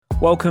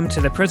Welcome to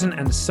the Present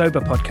and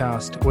Sober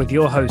podcast with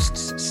your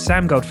hosts,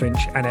 Sam Goldfinch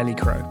and Ellie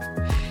Crow.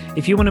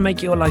 If you want to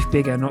make your life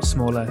bigger, not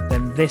smaller,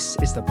 then this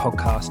is the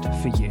podcast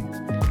for you.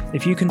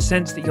 If you can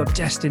sense that you're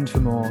destined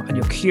for more and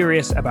you're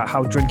curious about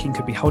how drinking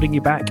could be holding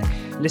you back,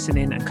 listen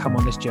in and come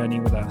on this journey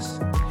with us.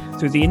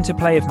 Through the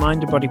interplay of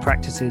mind and body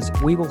practices,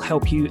 we will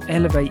help you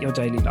elevate your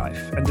daily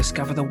life and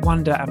discover the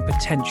wonder and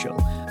potential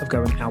of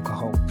going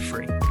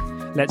alcohol-free.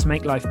 Let's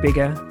make life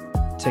bigger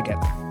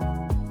together.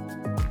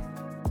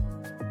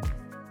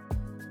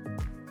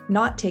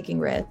 Not taking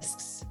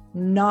risks,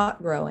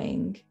 not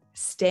growing,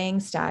 staying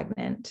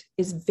stagnant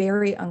is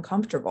very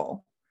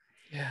uncomfortable.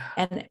 Yeah.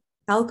 And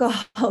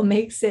alcohol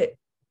makes it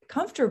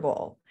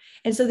comfortable.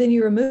 And so then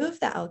you remove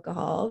the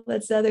alcohol.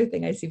 That's the other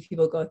thing I see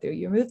people go through.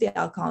 You remove the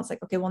alcohol. It's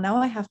like, okay, well, now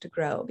I have to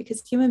grow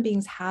because human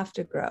beings have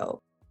to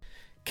grow.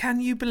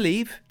 Can you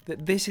believe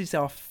that this is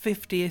our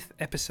 50th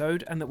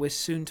episode and that we're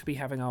soon to be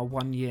having our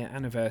 1 year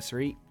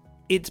anniversary?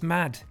 It's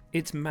mad.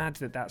 It's mad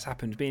that that's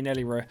happened. Me and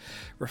Ellie were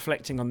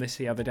reflecting on this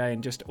the other day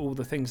and just all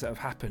the things that have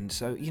happened.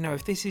 So,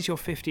 if this is your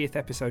 50th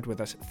episode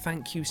with us,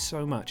 thank you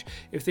so much.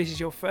 If this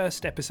is your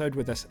first episode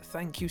with us,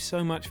 thank you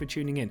so much for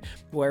tuning in.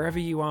 Wherever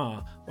you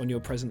are on your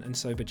present and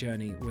sober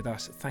journey with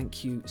us,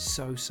 thank you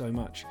so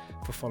much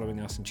for following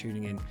us and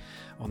tuning in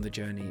on the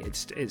journey.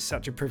 It's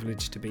such a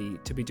privilege to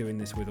be doing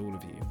this with all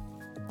of you.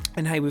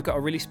 And hey, we've got a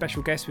really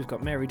special guest. We've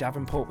got Mary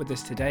Davenport with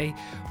us today.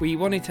 We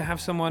wanted to have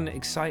someone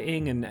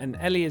exciting, and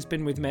Ellie has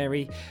been with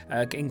Mary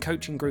in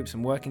coaching groups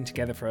and working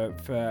together for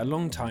a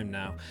long time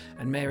now.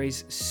 And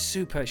Mary's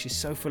super, she's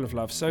so full of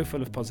love, so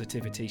full of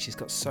positivity. She's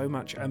got so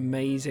much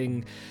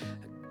amazing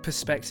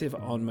perspective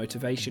on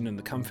motivation and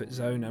the comfort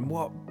zone and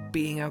what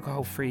being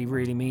alcohol free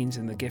really means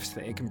and the gifts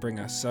that it can bring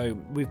us. So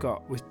we're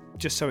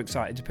just so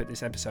excited to put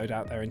this episode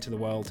out there into the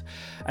world.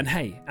 And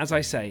hey, as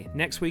I say,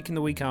 next week and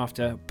the week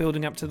after,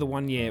 building up to the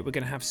 1 year, we're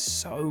going to have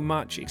so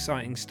much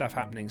exciting stuff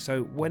happening.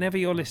 So whenever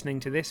you're listening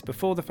to this,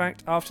 before the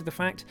fact, after the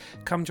fact,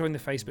 come join the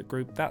Facebook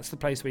group. That's the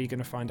place where you're going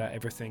to find out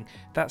everything.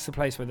 That's the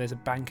place where there's a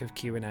bank of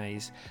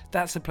Q&As.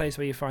 That's the place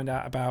where you find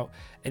out about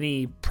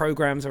any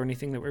programs or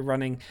anything that we're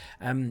running.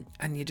 And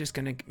you're just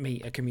going to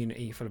meet a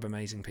community full of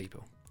amazing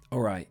people.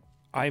 All right.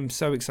 I'm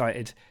so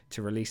excited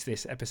to release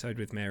this episode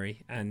with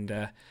Mary,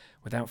 and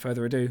without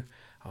further ado,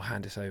 I'll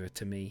hand us over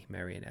to me,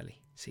 Mary and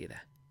Ellie. See you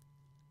there.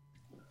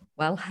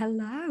 Well,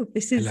 hello.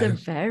 This is a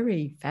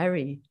very,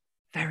 very,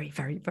 very,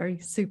 very, very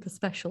super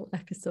special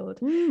episode.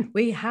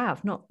 We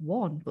have not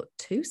one, but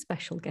two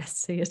special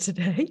guests here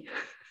today.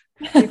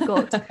 We've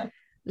got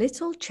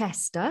little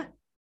Chester.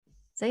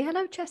 Say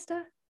hello,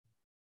 Chester.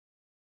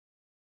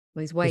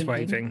 Well, he's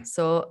waving.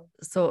 So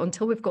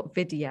until we've got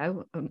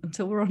video,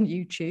 until we're on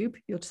YouTube,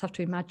 you'll just have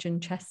to imagine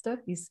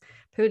Chester. He's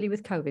poorly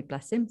with COVID,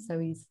 bless him. So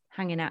he's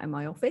hanging out in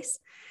my office.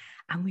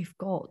 And we've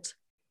got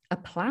a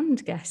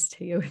planned guest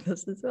here with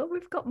us as well.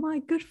 We've got my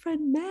good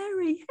friend,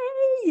 Mary.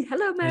 Hey,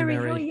 hello, Mary.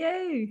 How are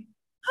you?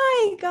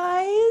 Hi,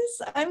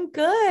 guys. I'm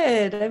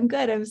good.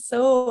 I was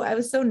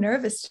so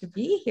nervous to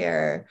be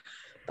here,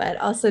 but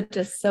also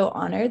just so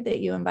honored that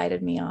you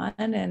invited me on.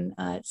 And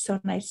it's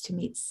so nice to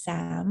meet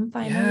Sam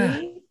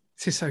finally. Yeah.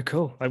 This is so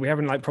cool. We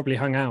haven't probably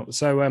hung out.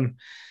 So yeah,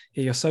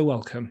 you're so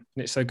welcome.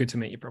 And it's so good to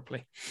meet you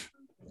properly.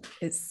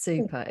 It's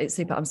super.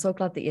 I'm so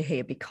glad that you're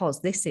here because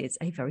this is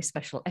a very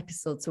special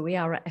episode. So we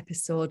are at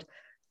episode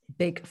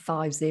big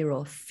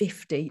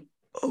 50.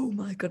 Oh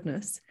my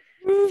goodness.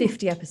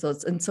 50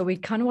 episodes. And so we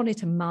kind of wanted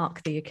to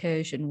mark the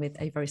occasion with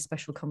a very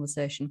special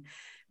conversation.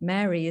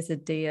 Mary is a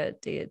dear,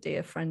 dear,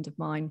 dear friend of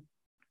mine.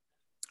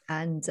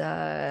 And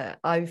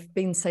I've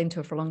been saying to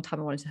her for a long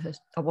time,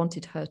 I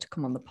wanted her to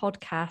come on the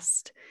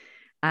podcast.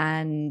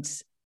 And,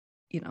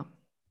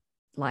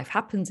 life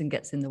happens and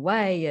gets in the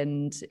way.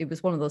 And it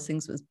was one of those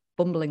things that was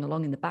bumbling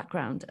along in the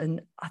background.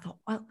 And I thought,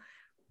 well,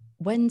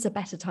 when's a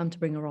better time to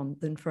bring her on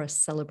than for a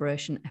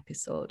celebration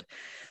episode?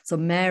 So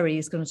Mary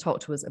is going to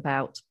talk to us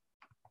about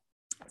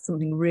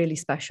something really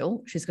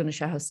special. She's going to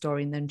share her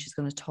story and then she's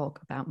going to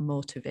talk about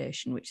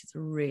motivation, which is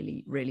a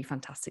really, really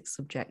fantastic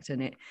subject.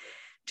 And it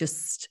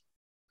just,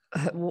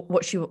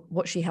 what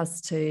she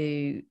has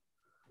to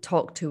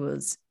talk to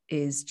us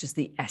is just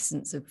the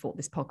essence of what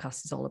this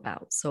podcast is all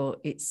about.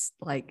 So it's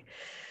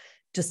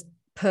just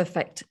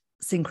perfect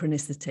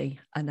synchronicity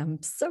and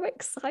I'm so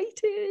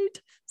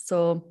excited.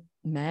 So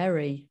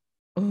Mary,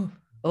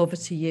 over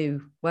to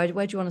you. Where do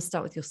you want to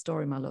start with your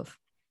story, my love?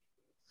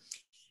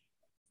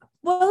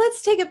 Well,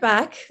 let's take it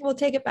back. We'll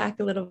take it back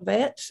a little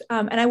bit.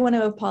 And I want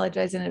to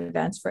apologize in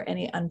advance for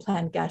any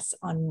unplanned guests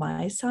on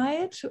my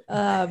side.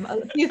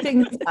 A few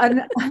things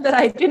that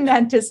I didn't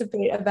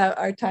anticipate about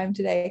our time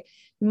today.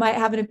 We might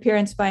have an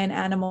appearance by an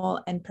animal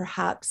and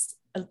perhaps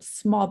a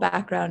small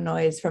background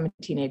noise from a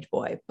teenage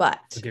boy, but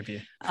I'll give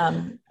you.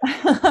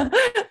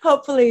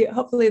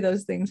 hopefully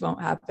those things won't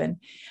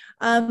happen.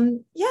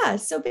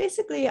 So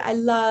basically I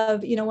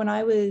love, when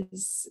I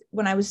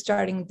was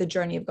starting the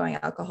journey of going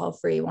alcohol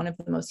free, one of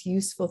the most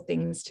useful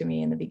things to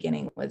me in the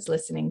beginning was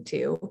listening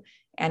to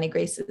Annie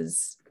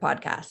Grace's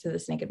podcast,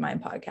 the Naked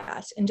Mind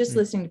podcast, and just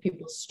listening to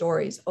people's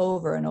stories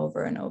over and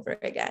over and over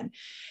again.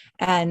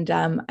 And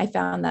I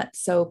found that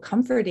so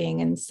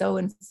comforting and so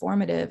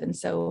informative and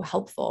so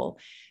helpful.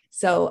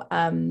 So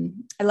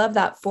I love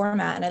that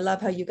format. And I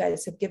love how you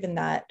guys have given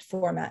that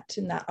format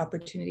and that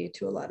opportunity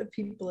to a lot of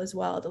people as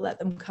well, to let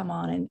them come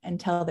on and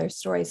tell their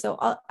story. So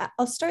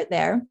I'll start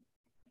there.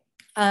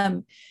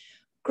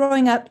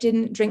 Growing up,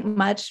 didn't drink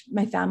much.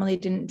 My family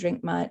didn't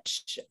drink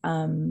much,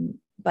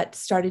 but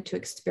started to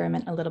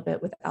experiment a little bit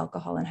with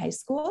alcohol in high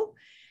school.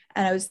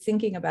 And I was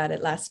thinking about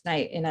it last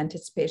night in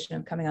anticipation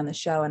of coming on the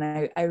show. And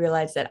I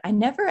realized that I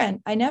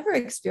never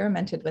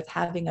experimented with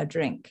having a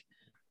drink.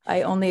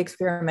 I only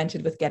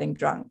experimented with getting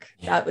drunk.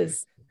 That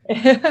was,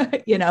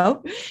 you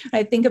know,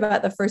 I think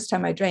about the first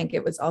time I drank,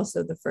 it was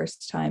also the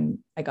first time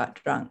I got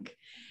drunk.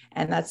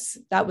 And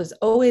that was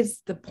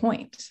always the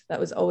point. That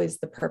was always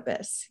the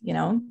purpose, you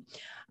know?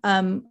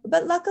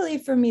 But luckily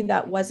for me,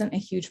 that wasn't a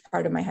huge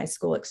part of my high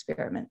school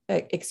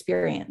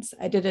experience.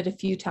 I did it a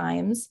few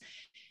times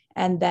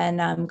and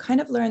then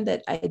kind of learned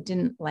that I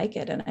didn't like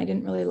it. And I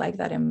didn't really like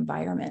that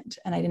environment.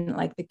 And I didn't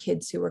like the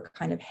kids who were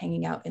kind of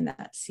hanging out in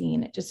that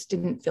scene. It just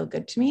didn't feel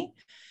good to me,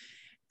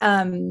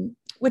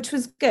 which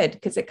was good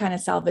because it kind of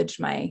salvaged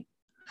my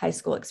high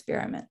school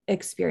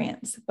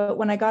experience. But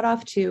when I got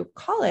off to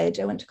college,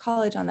 I went to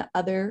college on the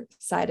other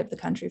side of the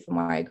country from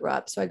where I grew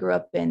up. So I grew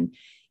up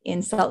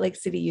in Salt Lake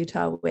City,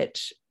 Utah,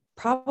 which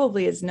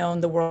probably is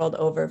known the world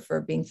over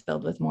for being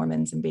filled with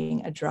Mormons and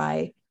being a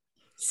dry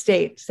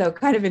state. So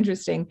kind of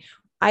interesting.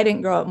 I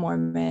didn't grow up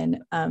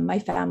Mormon. My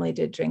family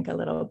did drink a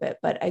little bit,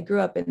 but I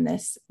grew up in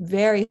this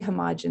very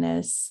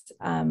homogenous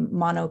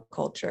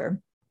monoculture.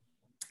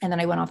 And then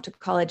I went off to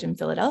college in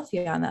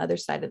Philadelphia on the other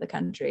side of the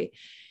country.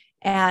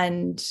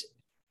 And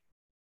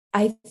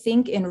I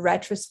think in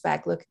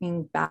retrospect,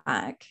 looking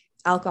back,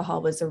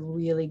 alcohol was a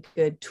really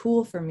good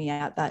tool for me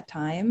at that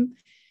time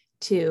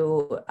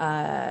to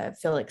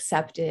feel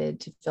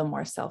accepted, to feel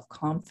more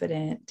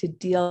self-confident, to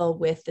deal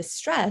with the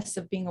stress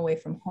of being away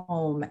from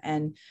home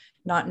and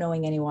not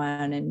knowing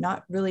anyone and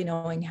not really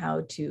knowing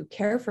how to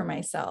care for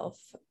myself.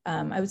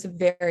 I was a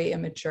very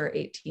immature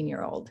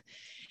 18-year-old.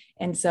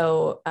 And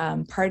so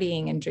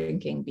partying and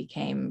drinking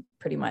became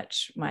pretty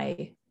much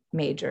my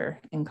major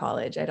in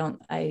college.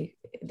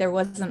 There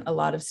wasn't a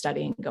lot of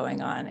studying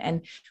going on.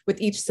 And with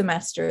each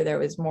semester, there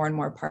was more and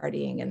more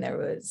partying and there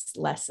was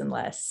less and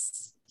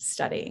less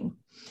studying.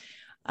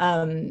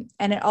 And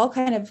it all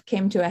kind of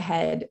came to a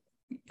head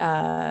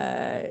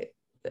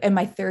in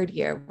my third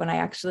year when I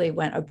actually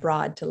went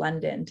abroad to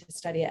London to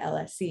study at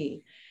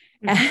LSE.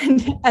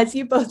 And as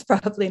you both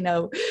probably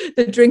know,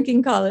 the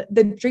drinking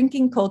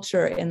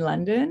culture in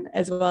London,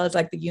 as well as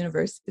like the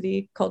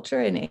university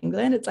culture in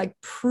England, it's like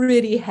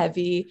pretty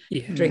heavy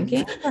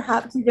drinking,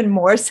 perhaps even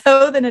more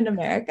so than in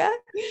America.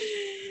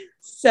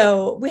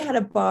 So we had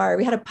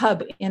a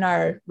pub in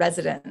our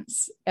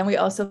residence. And we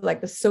also like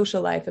the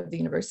social life of the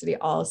university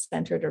all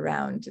centered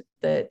around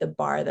the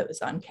bar that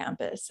was on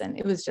campus. And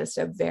it was just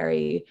a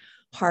very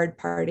hard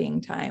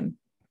partying time.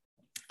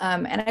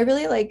 And I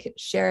really like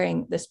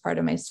sharing this part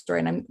of my story.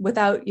 And I'm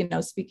without,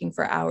 speaking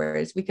for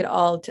hours, we could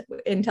all,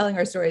 in telling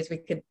our stories, we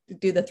could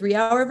do the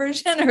 3-hour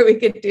version or we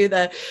could do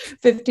the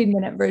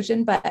 15-minute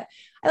version. But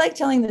I like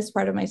telling this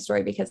part of my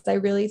story because I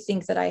really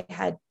think that I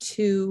had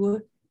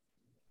two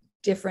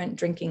different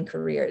drinking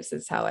careers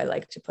is how I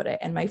like to put it.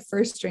 And my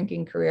first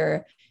drinking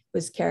career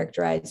was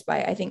characterized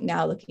by, I think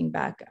now looking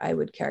back, I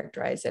would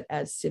characterize it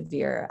as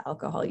severe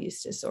alcohol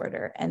use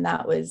disorder. And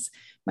that was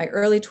my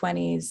early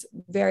 20s,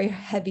 very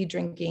heavy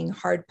drinking,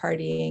 hard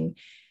partying.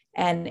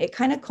 And it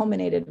kind of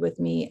culminated with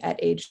me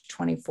at age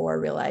 24,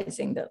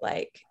 realizing that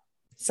like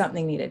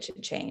something needed to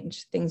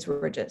change. Things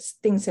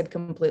had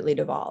completely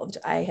devolved.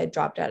 I had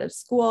dropped out of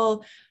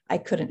school. I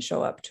couldn't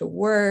show up to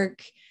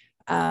work.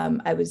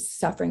 I was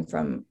suffering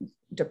from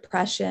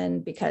depression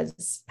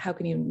because how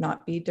can you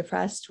not be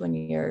depressed when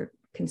you're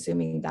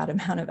consuming that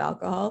amount of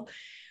alcohol?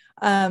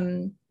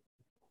 And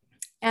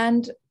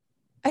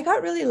I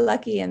got really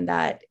lucky in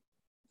that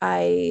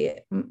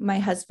my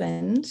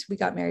husband, we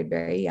got married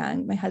very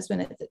young. My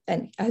husband,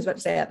 and I was about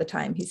to say at the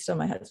time, he's still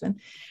my husband.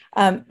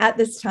 At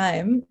this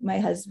time, my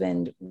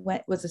husband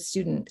was a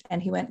student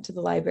and he went to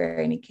the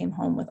library and he came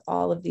home with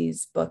all of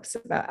these books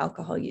about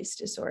alcohol use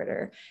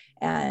disorder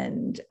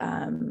and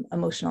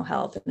emotional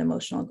health and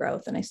emotional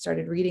growth. And I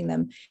started reading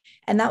them.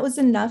 And that was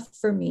enough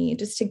for me,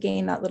 just to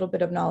gain that little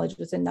bit of knowledge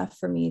was enough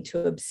for me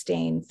to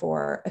abstain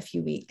for a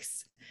few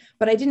weeks.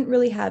 But I didn't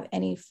really have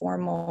any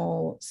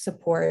formal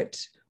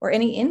support or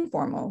any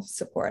informal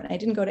support. And I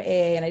didn't go to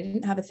AA and I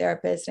didn't have a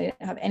therapist. I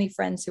didn't have any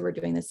friends who were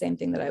doing the same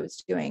thing that I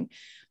was doing,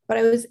 but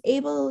I was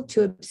able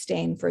to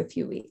abstain for a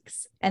few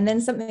weeks. And then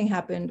something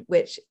happened,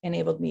 which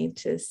enabled me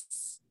to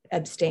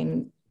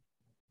abstain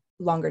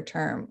longer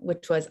term,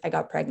 which was I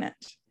got pregnant.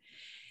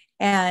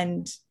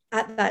 And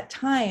at that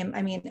time,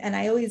 and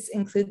I always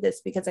include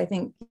this because I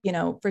think,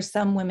 for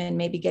some women,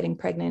 maybe getting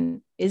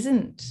pregnant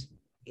isn't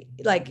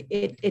like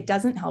it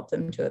doesn't help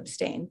them to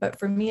abstain. But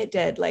for me, it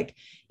did. Like,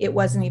 it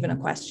wasn't even a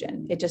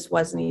question. It just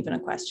wasn't even a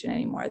question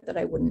anymore that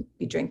I wouldn't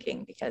be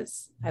drinking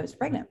because I was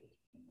pregnant.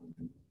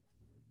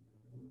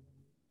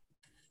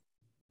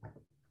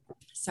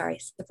 Sorry,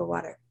 sip of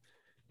water.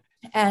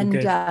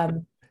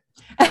 And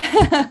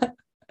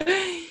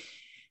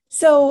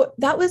so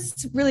that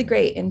was really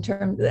great in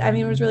terms, I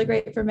mean, it was really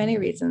great for many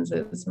reasons.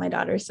 It was my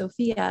daughter,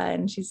 Sophia,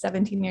 and she's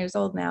 17 years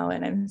old now.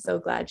 And I'm so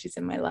glad she's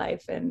in my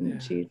life,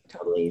 and she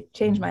totally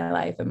changed my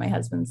life and my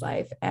husband's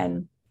life.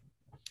 And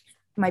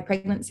my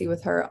pregnancy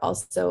with her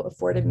also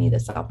afforded me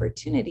this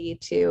opportunity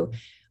to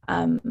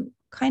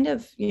kind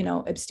of,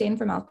 abstain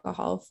from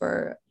alcohol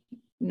for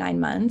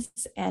 9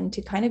 months and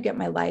to kind of get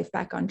my life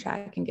back on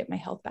track and get my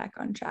health back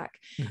on track.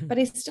 Mm-hmm. But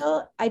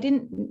I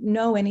didn't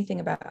know anything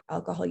about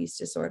alcohol use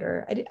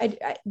disorder.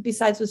 I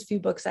besides those few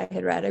books I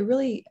had read, I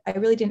really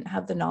didn't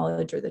have the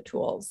knowledge or the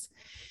tools.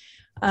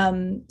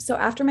 So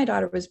after my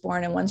daughter was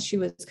born, and once she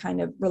was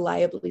kind of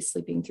reliably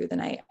sleeping through the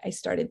night, I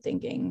started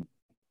thinking,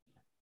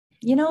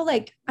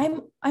 like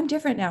I'm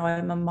different now.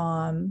 I'm a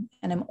mom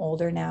and I'm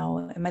older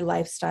now and my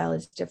lifestyle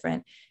is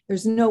different.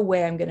 There's no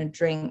way I'm going to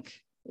drink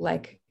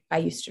like I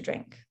used to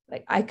drink.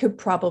 Like, I could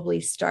probably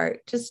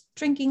start just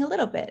drinking a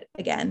little bit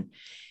again.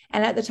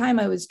 And at the time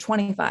I was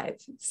 25.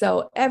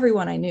 So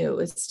everyone I knew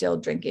was still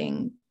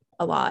drinking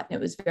a lot. And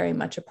it was very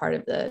much a part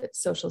of the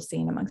social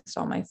scene amongst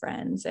all my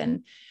friends.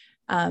 And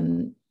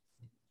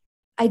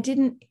it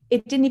didn't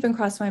even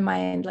cross my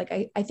mind. Like,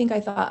 I think I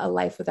thought a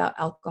life without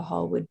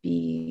alcohol would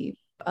be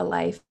a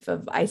life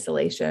of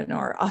isolation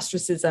or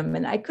ostracism.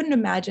 And I couldn't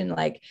imagine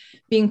like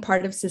being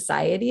part of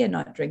society and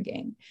not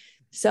drinking.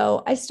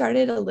 So I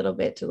started a little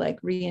bit to like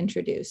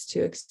reintroduce,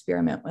 to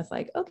experiment with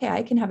like, okay,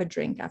 I can have a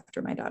drink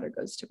after my daughter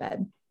goes to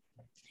bed.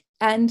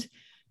 And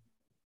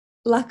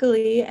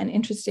luckily and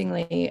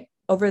interestingly,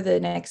 over the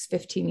next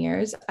 15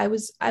 years, I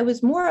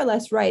was more or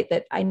less right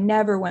that I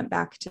never went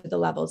back to the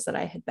levels that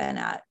I had been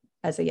at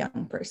as a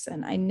young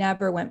person. I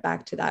never went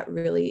back to that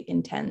really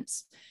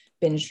intense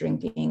binge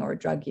drinking or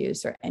drug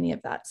use or any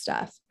of that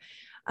stuff.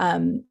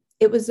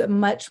 It was a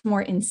much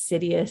more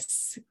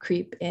insidious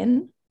creep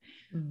in,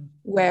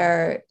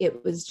 where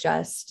it was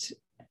just,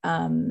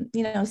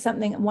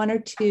 something, one or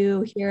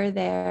two here or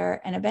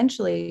there. And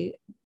eventually,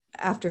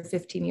 after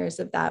 15 years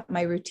of that,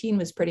 my routine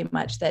was pretty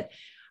much that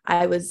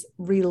I was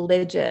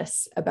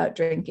religious about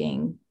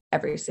drinking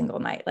every single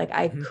night. Like,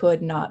 I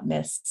could not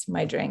miss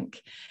my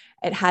drink.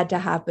 It had to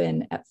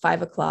happen at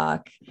 5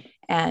 o'clock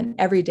and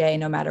every day,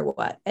 no matter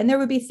what. And there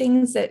would be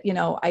things that,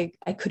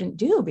 I couldn't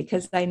do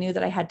because I knew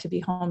that I had to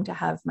be home to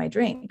have my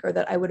drink, or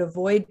that I would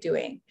avoid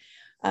doing.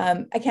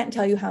 I can't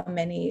tell you how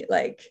many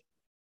like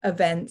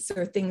events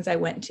or things I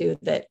went to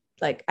that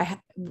like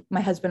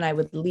my husband and I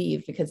would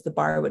leave because the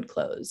bar would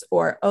close,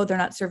 or, oh, they're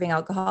not serving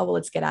alcohol. Well,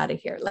 let's get out of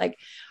here. Like,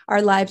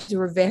 our lives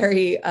were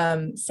very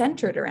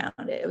centered around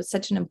it. It was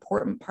such an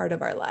important part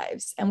of our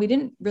lives. And we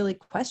didn't really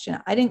question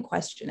it. I didn't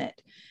question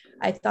it.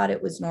 I thought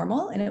it was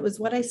normal, and it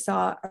was what I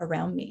saw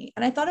around me.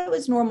 And I thought it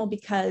was normal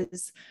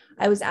because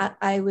I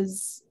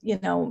was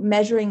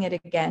measuring it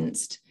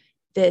against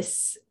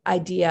this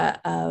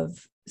idea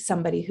of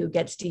somebody who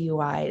gets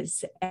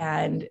DUIs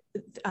and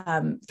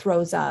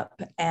throws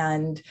up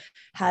and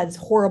has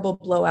horrible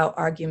blowout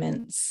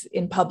arguments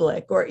in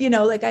public, or,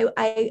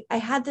 I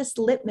had this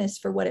litmus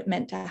for what it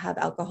meant to have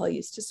alcohol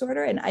use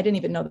disorder. And I didn't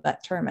even know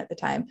that term at the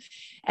time.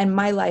 And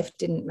my life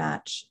didn't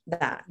match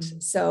that.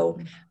 So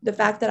the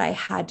fact that I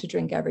had to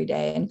drink every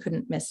day and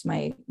couldn't miss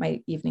my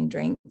evening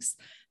drinks,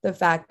 the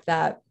fact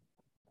that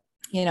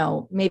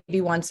maybe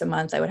once a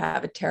month I would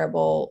have a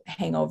terrible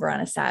hangover on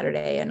a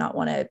Saturday and not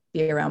want to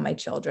be around my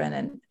children.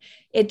 And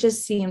it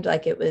just seemed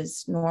like it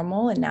was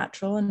normal and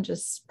natural and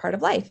just part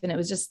of life. And it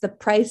was just the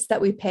price that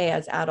we pay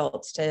as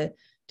adults to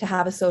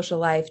have a social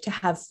life, to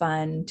have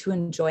fun, to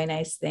enjoy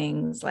nice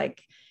things.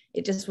 Like,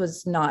 it just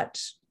was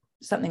not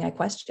something I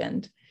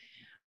questioned.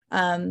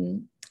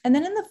 And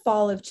then in the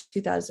fall of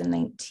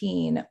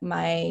 2019,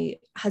 my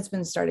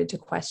husband started to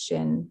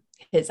question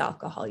his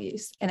alcohol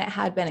use, and it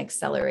had been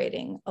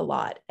accelerating a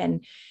lot.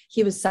 And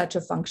he was such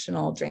a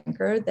functional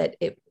drinker that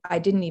I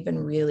didn't even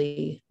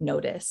really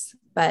notice,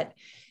 but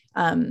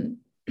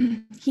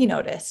he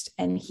noticed,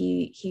 and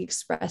he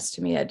expressed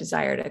to me a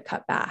desire to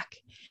cut back.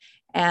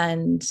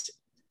 And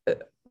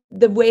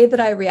the way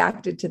that I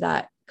reacted to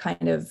that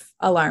kind of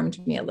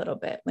alarmed me a little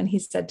bit. When he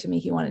said to me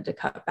he wanted to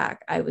cut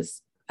back, I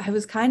was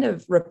kind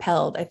of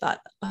repelled. I thought,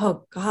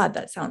 oh God,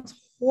 that sounds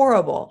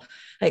horrible.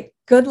 Like,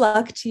 good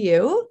luck to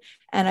you.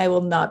 And I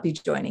will not be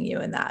joining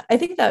you in that. I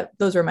think that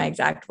those were my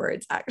exact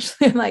words,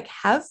 actually. I'm like,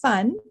 have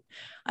fun.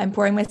 I'm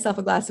pouring myself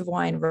a glass of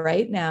wine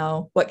right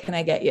now. What can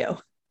I get you?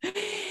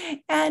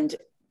 And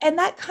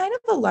that kind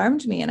of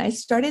alarmed me. And I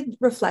started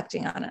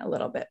reflecting on it a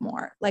little bit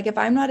more. Like, if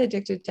I'm not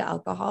addicted to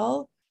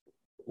alcohol,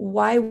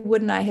 why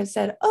wouldn't I have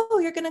said, oh,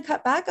 you're going to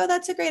cut back? Oh,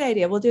 that's a great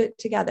idea. We'll do it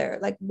together.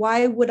 Like,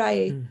 why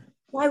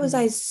was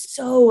I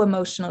so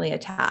emotionally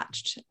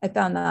attached? I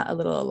found that a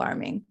little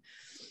alarming.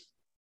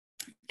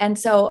 And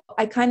so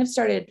I kind of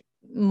started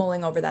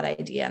mulling over that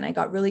idea, and I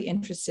got really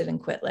interested in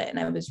Quit Lit, and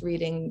I was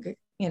reading,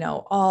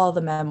 all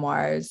the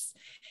memoirs,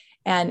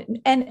 and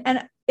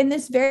in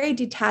this very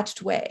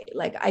detached way.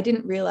 Like, I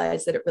didn't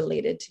realize that it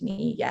related to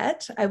me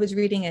yet. I was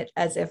reading it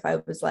as if I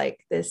was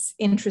like this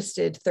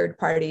interested third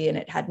party and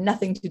it had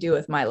nothing to do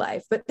with my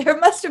life. But there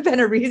must have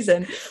been a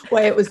reason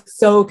why it was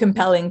so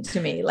compelling to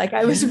me. Like,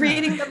 I was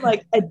reading them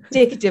like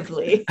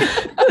addictively.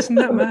 Isn't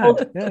that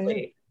mad?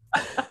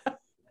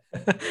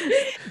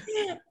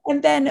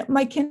 And then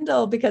my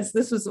Kindle, because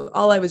this was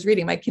all I was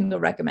reading, my Kindle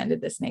recommended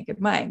This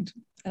Naked Mind.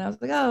 And I was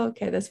like, oh,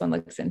 okay, this one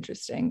looks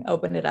interesting.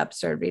 Opened it up,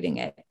 started reading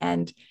it.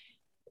 And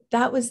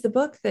that was the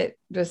book that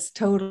just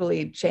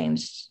totally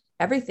changed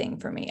everything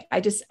for me. I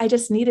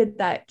just needed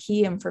that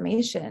key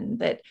information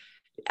that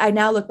I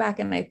now look back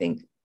and I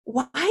think,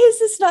 why is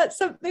this not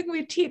something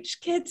we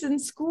teach kids in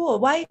school?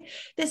 Why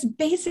this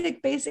basic,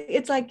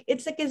 it's like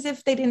as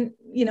if they didn't,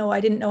 I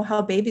didn't know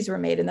how babies were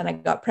made. And then I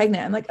got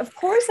pregnant. I'm like, of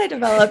course I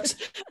developed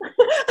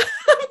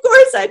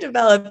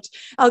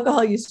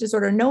alcohol use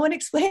disorder. No one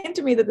explained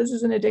to me that this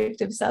is an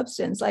addictive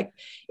substance. Like,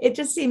 it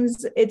just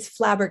seems it's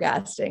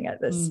flabbergasting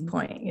at this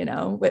point,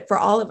 for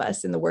all of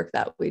us in the work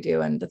that we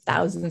do and the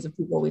thousands of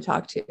people we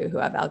talk to who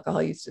have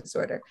alcohol use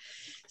disorder.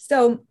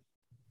 So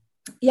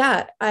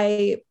yeah,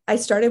 I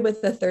started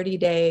with a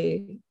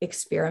 30-day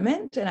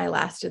experiment, and I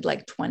lasted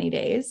like 20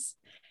 days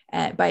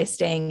by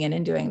staying in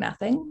and doing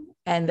nothing.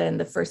 And then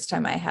the first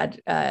time I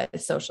had a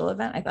social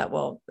event, I thought,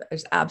 well,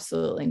 there's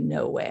absolutely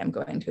no way I'm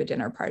going to a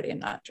dinner party and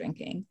not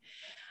drinking.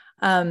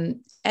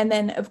 And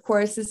then, of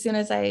course, as soon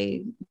as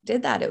I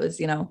did that, it was,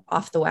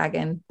 off the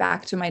wagon,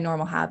 back to my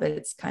normal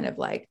habits, kind of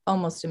like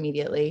almost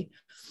immediately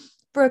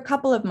for a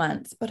couple of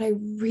months. But I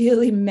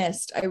really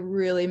missed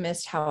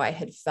how I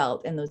had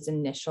felt in those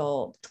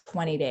initial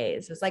 20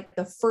 days. It was like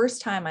the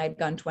first time I'd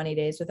gone 20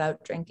 days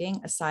without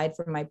drinking, aside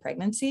from my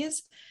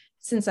pregnancies,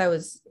 since I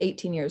was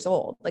 18 years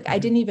old. Like, I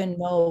didn't even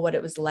know what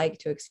it was like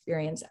to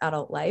experience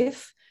adult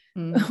life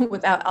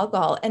without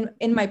alcohol. And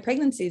in my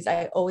pregnancies,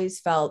 I always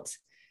felt,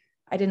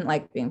 I didn't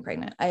like being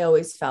pregnant. I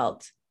always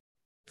felt,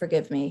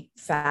 forgive me,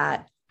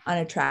 fat,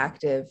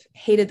 unattractive,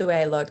 hated the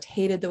way I looked,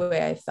 hated the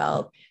way I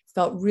felt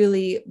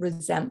really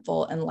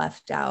resentful and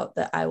left out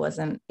that I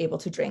wasn't able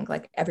to drink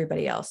like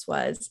everybody else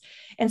was.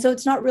 And so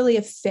it's not really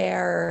a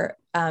fair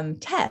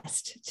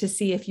test to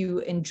see if you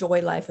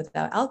enjoy life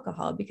without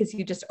alcohol, because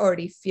you just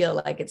already feel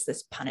like it's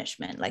this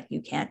punishment, like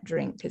you can't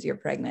drink because you're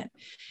pregnant.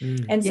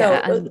 And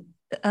so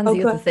and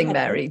the other thing,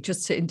 Mary,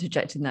 just to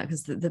interject in that,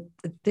 because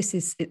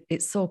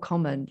it's so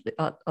common.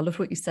 I love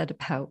what you said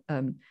about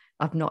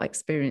I've not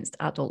experienced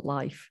adult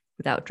life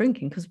without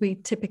drinking, because we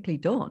typically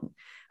don't.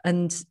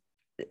 And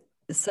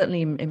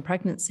certainly in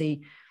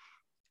pregnancy,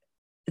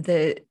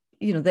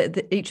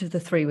 each of the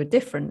three were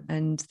different,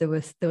 and there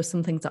were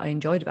some things that I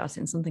enjoyed about it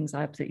and some things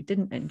I absolutely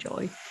didn't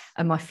enjoy,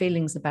 and my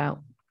feelings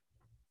about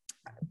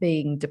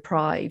being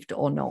deprived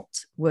or not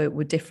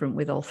were different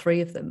with all three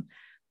of them.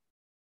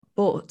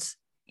 But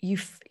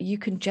you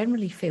can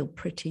generally feel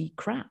pretty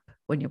crap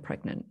when you're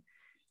pregnant,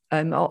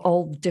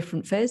 all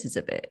different phases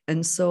of it.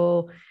 And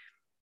so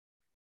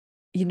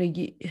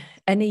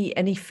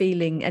any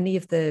feeling, any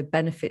of the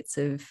benefits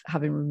of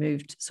having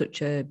removed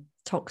such a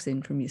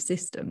toxin from your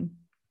system,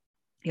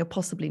 you're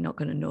possibly not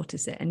going to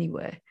notice it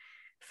anyway,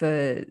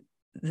 for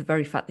the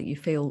very fact that you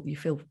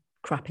feel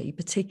crappy,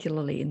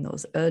 particularly in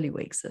those early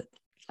weeks that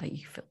like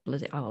you felt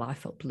bloody. Oh, I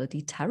felt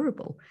bloody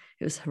terrible.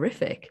 It was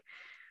horrific.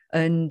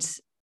 And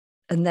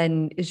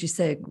then, as you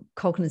say,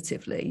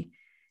 cognitively,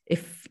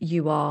 if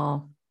you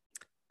are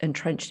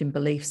entrenched in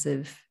beliefs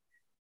of,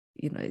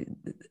 the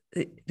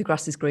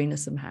grass is greener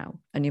somehow,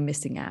 and you're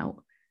missing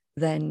out,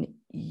 then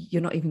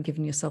you're not even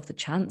giving yourself the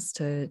chance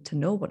to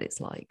know what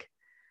it's like.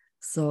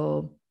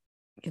 So,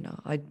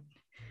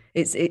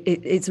 it's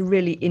a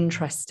really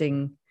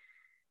interesting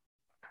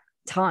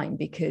time,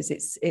 because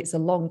it's a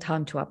long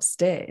time to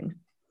abstain,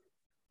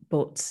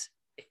 but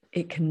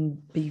it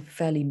can be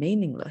fairly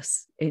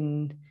meaningless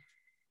in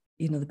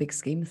the big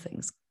scheme of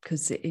things,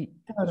 because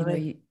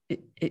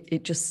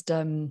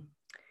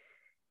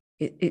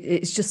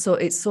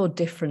it's so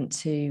different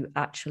to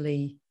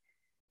actually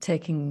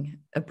taking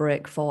a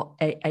break for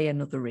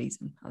another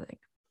reason, I think.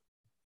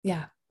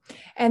 Yeah.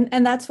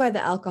 And that's why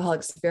the alcohol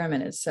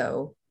experiment is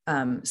so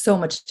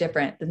much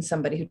different than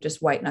somebody who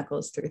just white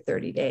knuckles through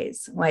 30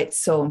 days. Why it's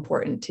so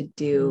important to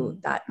do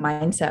that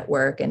mindset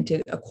work and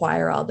to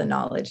acquire all the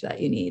knowledge that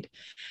you need.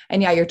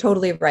 And yeah, you're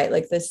totally right.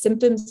 Like, the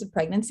symptoms of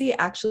pregnancy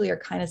actually are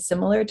kind of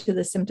similar to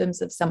the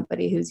symptoms of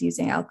somebody who's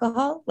using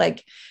alcohol,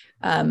 like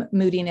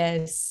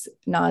moodiness,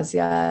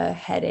 nausea,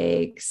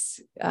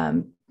 headaches,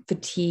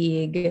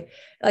 fatigue.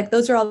 Like,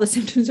 those are all the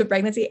symptoms of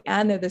pregnancy,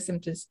 and they're the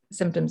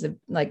symptoms of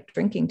like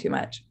drinking too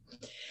much.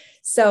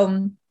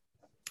 So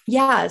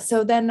yeah,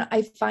 so then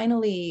I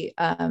finally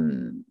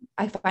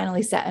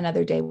set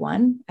another day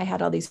one. I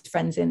had all these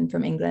friends in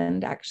from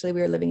England. Actually,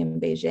 we were living in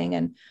Beijing,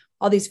 and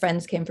all these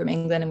friends came from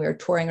England, and we were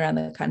touring around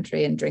the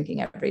country and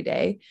drinking every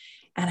day.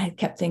 And I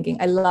kept thinking,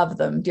 I love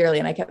them dearly.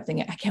 And I kept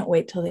thinking, I can't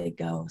wait till they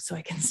go so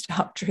I can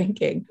stop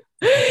drinking.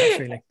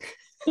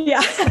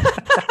 Yeah.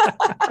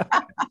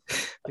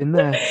 Been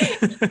there.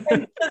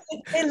 And so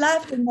they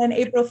left, and then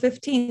April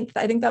 15th,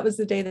 I think that was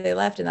the day that they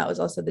left. And that was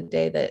also the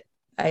day that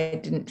I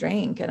didn't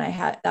drink. And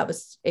that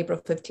was April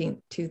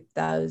 15th,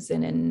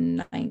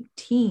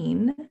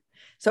 2019.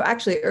 So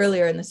actually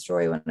earlier in the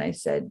story, when I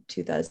said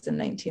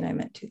 2019, I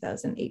meant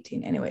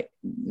 2018. Anyway,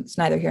 it's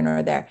neither here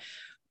nor there.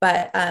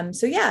 But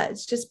so yeah,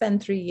 it's just been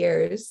 3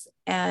 years.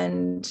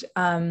 And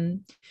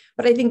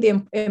but I think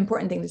the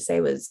important thing to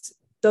say was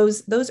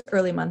those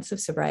early months of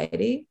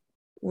sobriety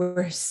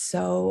were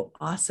so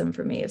awesome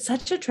for me. It's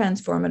such a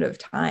transformative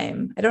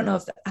time. I don't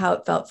know how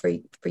it felt for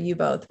you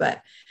both,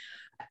 but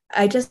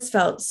I just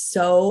felt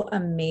so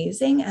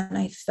amazing. And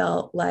I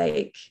felt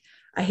like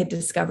I had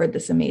discovered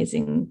this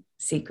amazing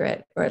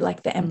secret, or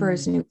like the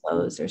emperor's new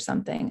clothes or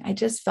something. I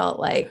just felt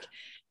like,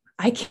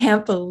 I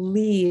can't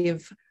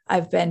believe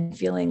I've been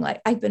feeling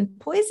like I've been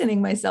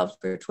poisoning myself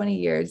for 20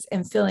 years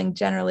and feeling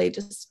generally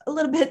just a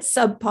little bit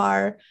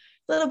subpar, a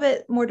little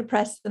bit more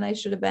depressed than I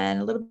should have been,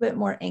 a little bit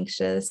more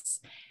anxious.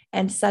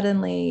 And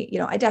suddenly,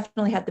 I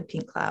definitely had the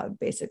pink cloud.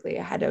 Basically,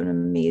 I had an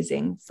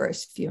amazing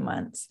first few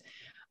months.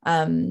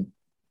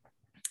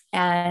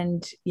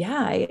 And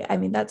yeah, I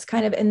mean, that's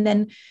kind of, and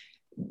then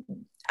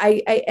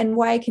and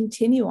why I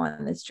continue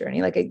on this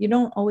journey, like you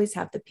don't always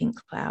have the pink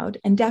cloud.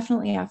 And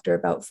definitely after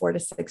about 4 to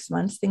 6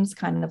 months, things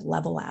kind of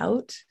level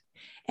out.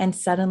 And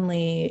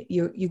suddenly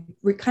you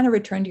kind of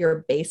return to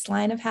your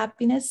baseline of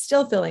happiness,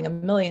 still feeling a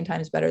million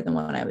times better than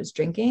when I was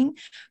drinking,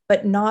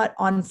 but not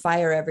on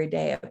fire every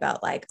day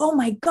about like, oh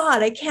my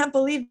God, I can't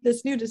believe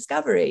this new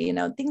discovery.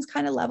 Things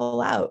kind of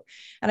level out.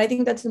 And I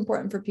think that's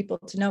important for people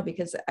to know,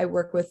 because I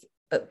work with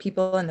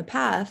people in the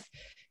path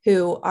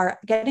who are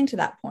getting to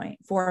that point,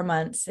 4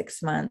 months,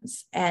 6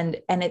 months. And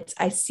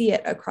I see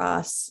it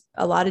across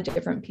a lot of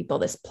different people,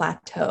 this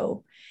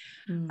plateau.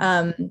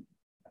 And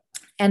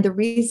the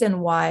reason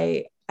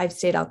why I've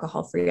stayed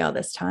alcohol free all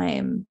this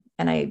time,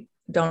 and I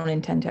don't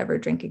intend to ever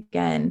drink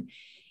again,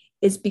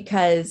 is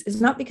because it's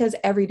not because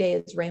every day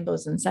is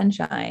rainbows and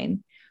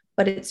sunshine,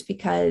 but it's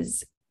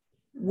because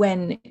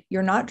when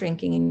you're not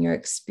drinking and you're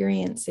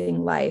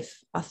experiencing life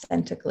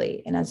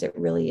authentically and as it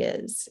really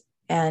is,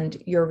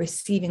 and you're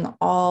receiving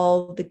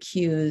all the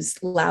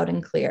cues loud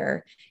and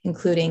clear,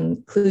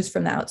 including clues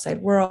from the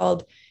outside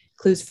world,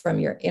 clues from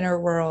your inner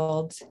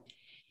world,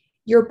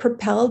 you're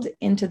propelled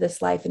into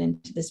this life and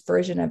into this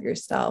version of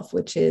yourself,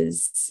 which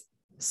is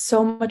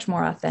so much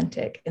more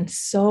authentic and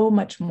so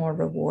much more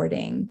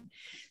rewarding.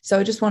 So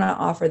I just want to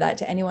offer that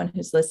to anyone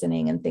who's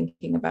listening and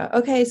thinking about,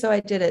 okay, so I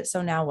did it,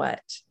 so now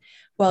what?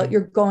 Well,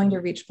 you're going to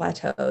reach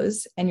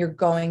plateaus and you're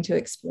going to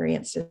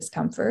experience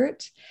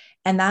discomfort.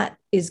 And that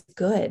is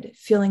good.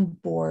 Feeling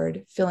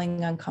bored,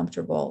 feeling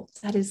uncomfortable,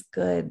 that is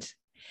good.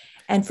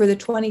 And for the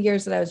 20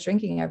 years that I was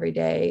drinking every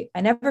day,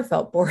 I never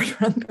felt bored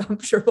or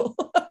uncomfortable.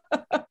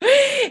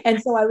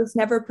 And so I was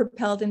never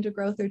propelled into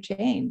growth or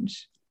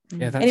change.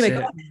 Yeah, that's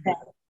anyway, it.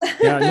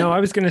 Yeah, no, I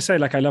was going to say,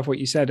 like, I love what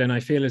you said. And I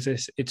feel as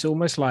this, it's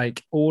almost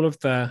like all of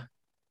the,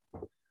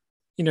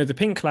 the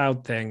pink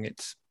cloud thing,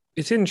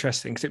 it's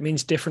interesting because it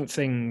means different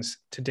things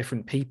to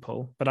different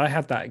people. But I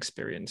had that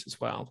experience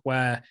as well,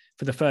 where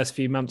for the first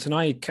few months, and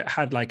I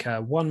had like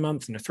a 1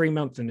 month and a 3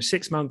 month and a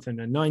 6 month and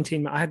a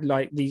 19, I had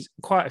like these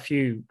quite a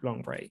few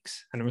long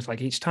breaks. And it was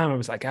like, each time I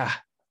was like,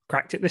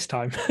 cracked it this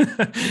time.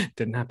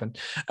 Didn't happen.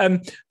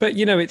 But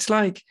it's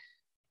like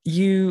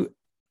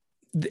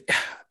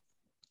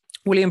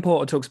William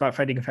Porter talks about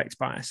fading effects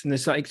bias, and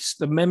there's like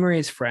the memory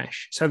is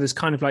fresh. So there's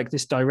kind of like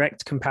this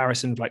direct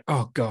comparison of like,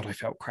 oh God, I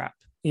felt crap.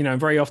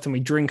 Very often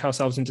we drink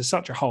ourselves into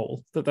such a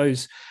hole that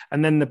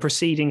and then the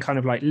preceding kind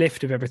of like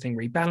lift of everything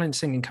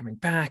rebalancing and coming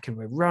back, and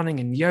we're running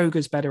and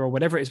yoga's better or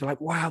whatever it is. We're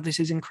like, wow, this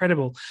is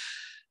incredible.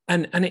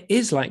 And it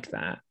is like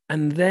that.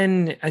 And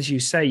then, as you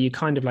say, you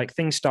kind of like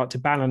things start to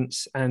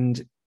balance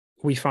and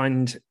we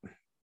find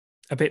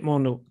a bit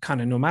more kind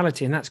of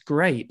normality, and that's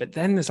great. But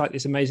then there's like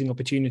this amazing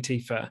opportunity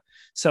for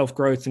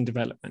self-growth and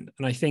development.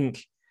 And I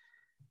think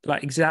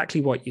like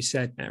exactly what you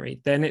said, Mary,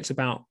 then it's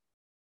about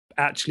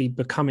actually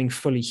becoming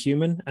fully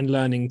human and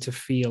learning to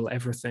feel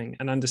everything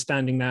and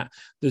understanding that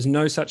there's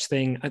no such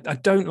thing. I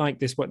don't like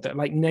this,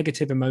 like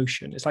negative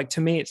emotion. It's like,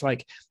 to me, it's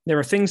like there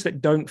are things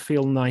that don't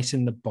feel nice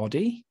in the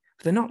body.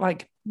 They're not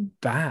like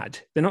bad.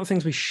 They're not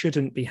things we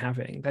shouldn't be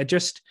having.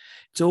 It's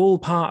all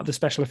part of the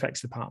special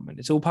effects department.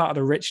 It's all part of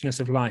the richness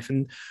of life.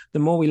 And the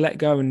more we let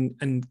go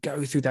and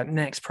go through that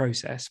next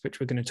process, which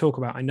we're going to talk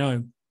about, I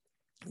know,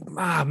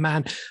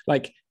 man,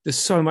 like there's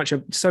so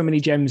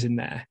many gems in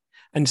there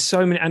and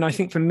so many. And I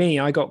think for me,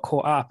 I got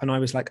caught up and I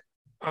was like,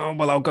 oh,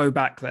 well, I'll go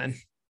back then.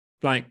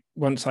 Like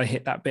once I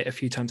hit that bit a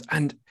few times,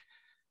 and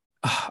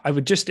I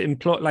would just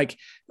implore, like,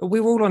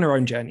 we're all on our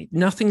own journey.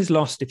 Nothing's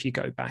lost if you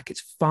go back.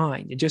 It's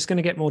fine. You're just going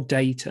to get more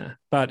data,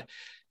 but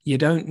you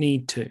don't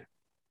need to,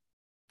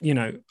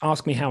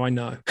 ask me how I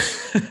know.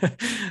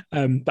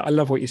 But I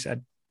love what you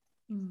said.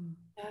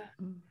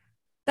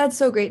 That's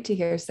so great to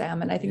hear,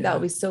 Sam. And I think that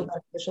will be so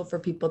beneficial for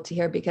people to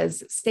hear,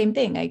 because same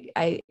thing,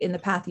 I in the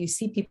path, you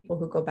see people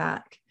who go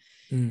back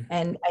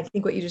And I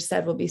think what you just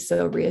said will be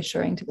so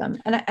reassuring to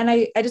them. And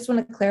I just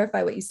want to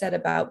clarify what you said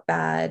about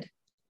bad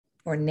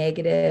or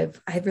negative.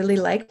 I really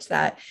liked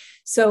that.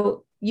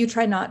 So you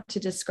try not to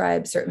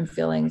describe certain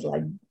feelings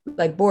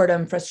like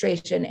boredom,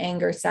 frustration,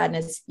 anger,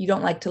 sadness. You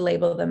don't like to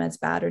label them as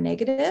bad or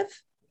negative.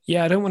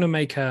 Yeah, I don't want to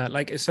make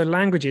so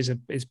language is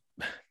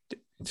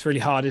it's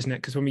really hard, isn't it?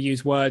 Because when we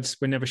use words,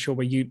 we're never sure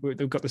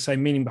they've got the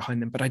same meaning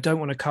behind them. But I don't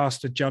want to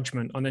cast a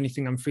judgment on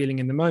anything I'm feeling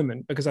in the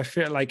moment, because I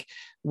feel like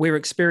we're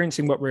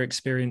experiencing what we're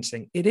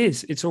experiencing.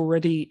 It's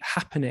already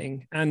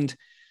happening. And,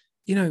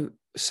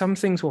 some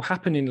things will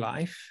happen in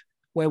life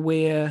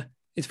where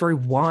it's very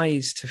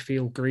wise to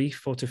feel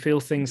grief or to feel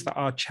things that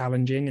are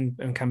challenging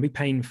and can be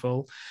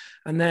painful.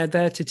 And they're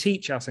there to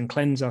teach us and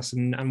cleanse us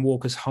and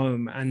walk us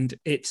home. And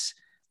it's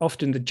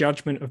often the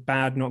judgment of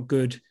bad, not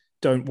good,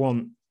 don't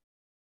want.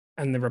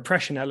 And the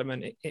repression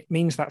element, it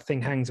means that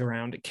thing hangs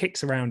around, it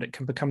kicks around, it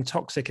can become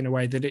toxic in a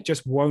way that it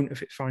just won't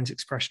if it finds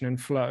expression and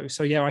flow.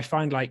 So yeah, I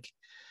find like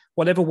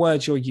whatever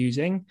words you're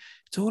using,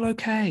 it's all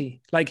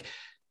okay. Like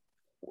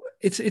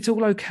it's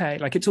all okay.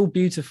 Like it's all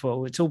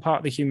beautiful. It's all part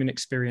of the human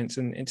experience.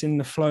 And it's in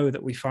the flow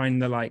that we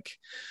find I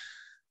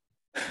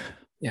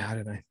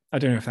don't know. I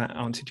don't know if that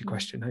answered your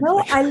question.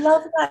 Hopefully. No, I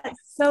love that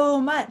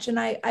so much. And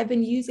I've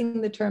been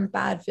using the term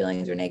bad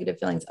feelings or negative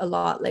feelings a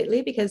lot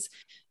lately because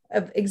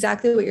of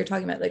exactly what you're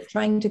talking about, like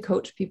trying to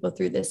coach people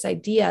through this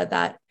idea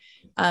that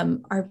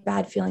our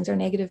bad feelings, our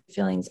negative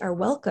feelings are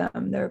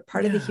welcome. They're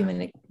part of the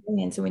human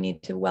experience, and we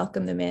need to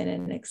welcome them in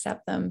and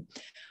accept them.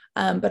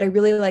 But I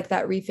really like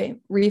that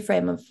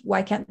reframe of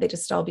why can't they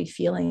just all be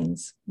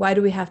feelings? Why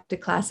do we have to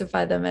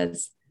classify them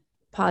as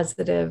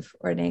positive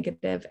or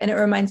negative? And it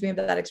reminds me of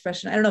that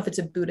expression. I don't know if it's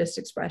a Buddhist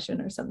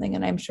expression or something,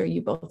 and I'm sure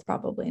you both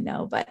probably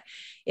know, but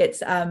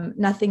it's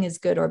nothing is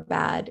good or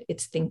bad.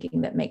 It's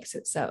thinking that makes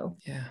it so.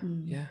 Yeah.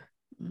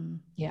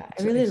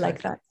 I really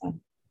like that.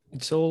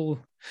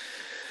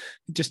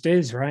 It just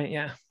is, right?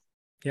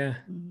 Yeah.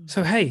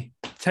 So hey,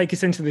 take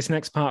us into this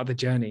next part of the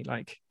journey.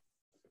 Like,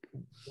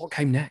 what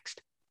came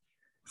next?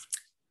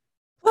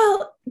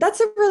 Well, that's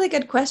a really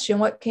good question.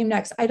 What came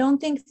next? I don't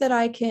think that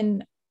I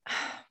can.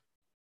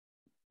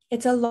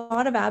 It's a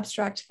lot of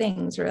abstract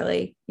things,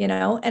 really,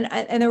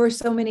 and there were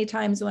so many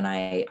times when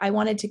I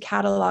wanted to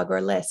catalog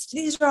or list,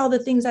 these are all the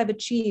things I've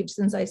achieved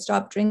since I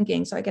stopped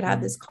drinking. So I could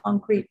have this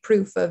concrete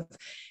proof of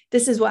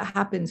this is what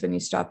happens when you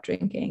stop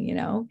drinking,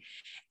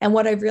 And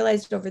what I've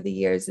realized over the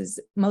years is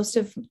most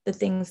of the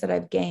things that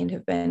I've gained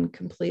have been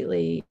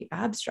completely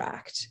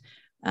abstract.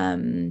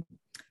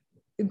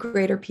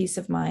 Greater peace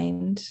of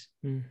mind,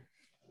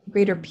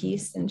 greater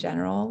peace in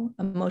general,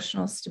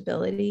 emotional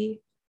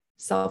stability,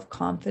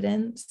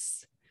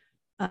 self-confidence.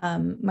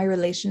 My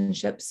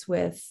relationships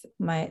with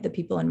the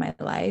people in my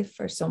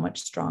life are so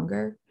much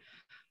stronger.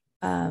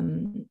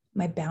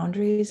 My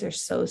boundaries are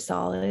so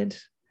solid.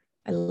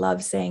 I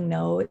love saying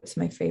no. It's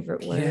my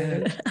favorite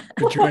word. Yeah.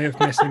 The joy of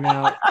missing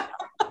out.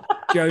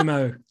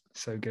 JOMO.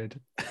 So good.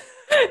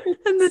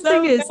 And the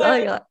thing is,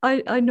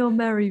 I know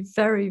Mary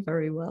very,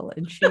 very well,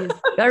 and she is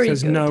very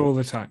says good. No all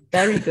the time.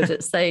 Very good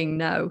at saying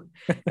no.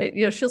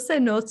 She'll say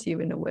no to you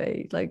in a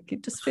way. Like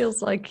it just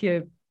feels like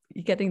you're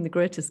getting the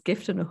greatest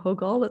gift and a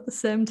hug all at the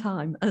same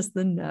time as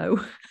the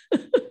no.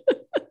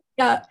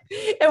 Yeah.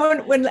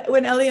 And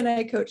when Ellie and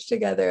I coached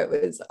together, it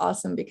was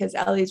awesome because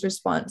Ellie's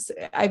response,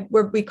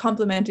 we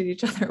complimented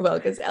each other well,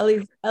 because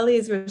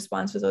Ellie's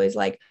response was always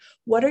like,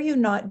 what are you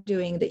not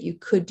doing that you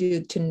could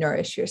do to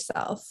nourish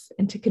yourself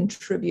and to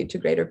contribute to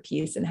greater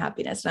peace and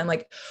happiness? And I'm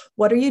like,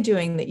 what are you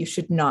doing that you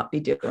should not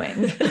be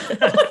doing?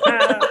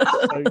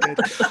 So good.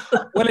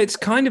 Well, it's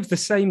kind of the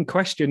same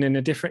question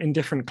in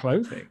different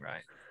clothing,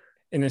 right?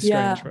 In a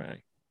strange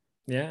way.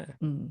 Yeah.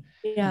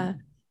 Yeah.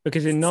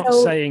 Because in not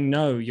saying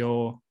no,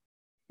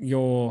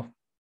 you're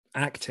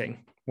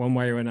acting one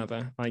way or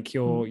another. Like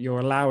you're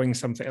allowing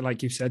something,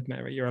 like you said,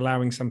 Mary, you're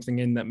allowing something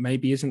in that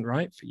maybe isn't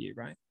right for you,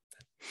 right?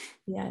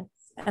 Yes.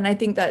 And I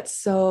think that's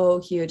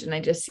so huge. And I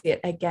just see it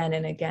again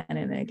and again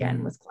and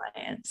again with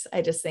clients.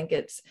 I just think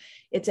it's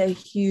a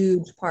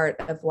huge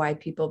part of why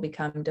people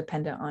become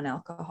dependent on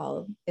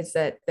alcohol, is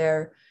that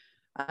they're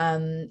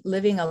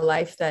living a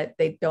life that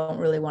they don't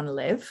really want to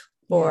live,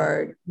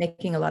 or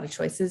making a lot of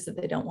choices that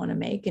they don't want to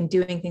make, and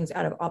doing things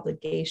out of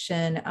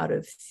obligation, out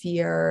of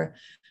fear.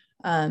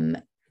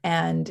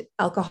 And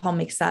alcohol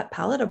makes that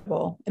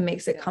palatable. It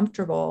makes it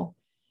comfortable.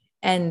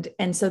 And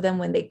so then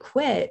when they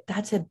quit,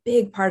 that's a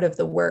big part of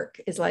the work,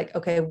 is like,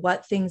 okay,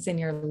 what things in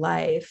your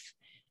life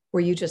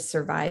were you just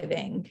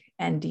surviving?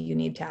 And do you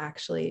need to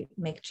actually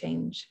make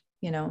change,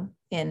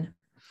 in?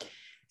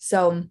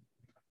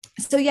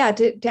 So yeah,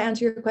 to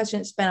answer your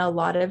question, it's been a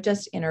lot of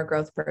just inner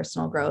growth,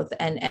 personal growth,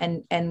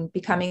 and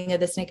becoming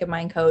the Snake of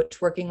Mind coach,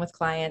 working with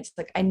clients.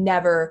 Like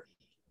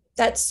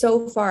that's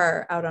so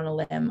far out on a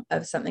limb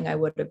of something I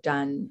would have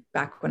done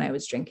back when I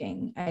was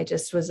drinking. I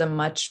just was a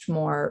much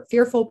more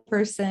fearful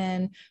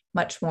person,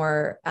 much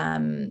more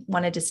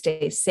wanted to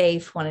stay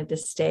safe, I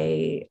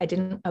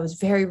was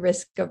very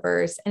risk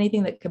averse.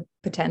 Anything that could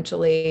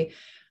potentially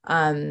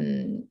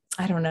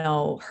I don't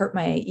know, hurt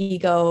my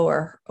ego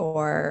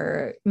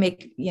or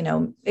make,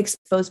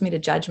 expose me to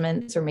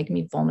judgments or make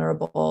me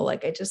vulnerable.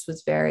 Like I just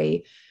was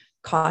very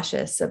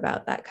cautious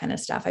about that kind of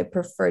stuff. I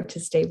preferred to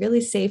stay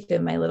really safe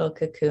in my little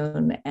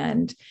cocoon,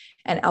 and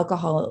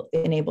alcohol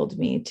enabled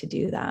me to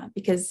do that,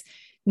 because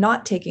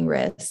not taking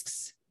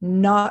risks,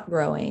 not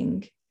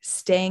growing,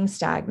 staying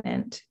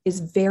stagnant is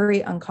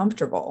very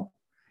uncomfortable.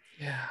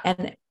 Yeah.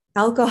 And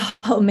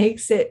alcohol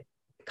makes it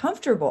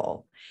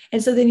comfortable.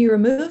 And so then you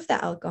remove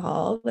the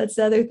alcohol. That's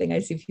the other thing I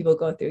see people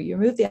go through. You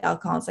remove the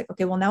alcohol. It's like,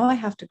 okay, well, now I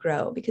have to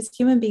grow, because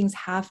human beings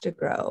have to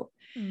grow.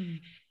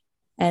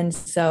 And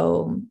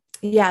so,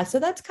 yeah, so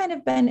that's kind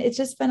of been, it's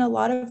just been a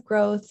lot of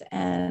growth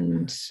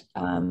and,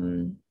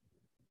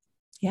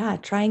 yeah,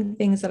 trying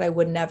things that I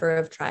would never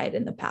have tried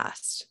in the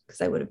past because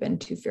I would have been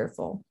too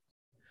fearful.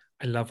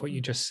 I love what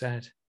you just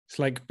said. It's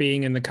like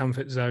being in the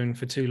comfort zone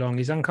for too long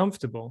is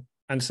uncomfortable.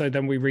 And so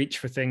then we reach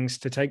for things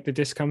to take the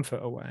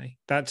discomfort away.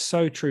 That's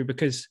so true,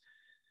 because,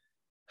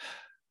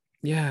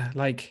 yeah,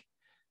 like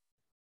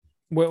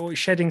we're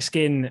shedding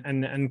skin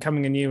and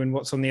coming anew, and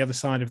what's on the other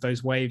side of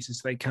those waves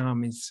as they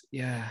come is,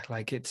 yeah,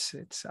 like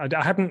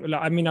I haven't,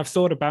 I mean, I've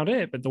thought about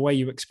it, but the way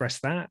you express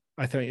that,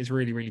 I think is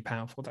really, really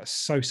powerful. That's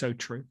so, so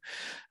true.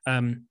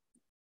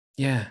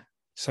 Yeah,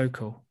 so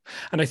cool.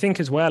 And I think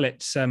as well,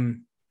 it's,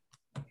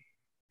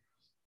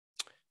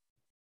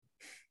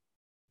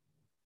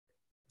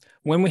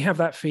 when we have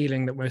that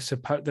feeling that we're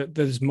supposed, that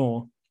there's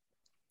more,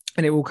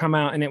 and it will come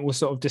out and it will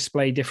sort of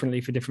display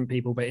differently for different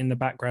people, but in the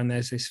background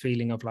there's this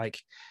feeling of like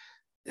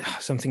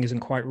something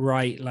isn't quite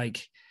right.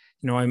 Like,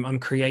 I'm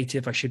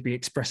creative, I should be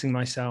expressing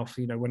myself.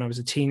 When I was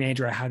a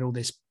teenager, I had all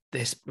this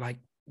like,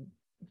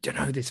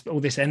 all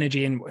this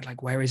energy, and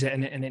like, where is it?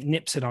 And it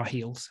nips at our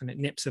heels, I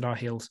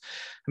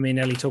mean,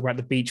 Ellie talked about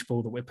the beach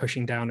ball that we're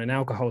pushing down, and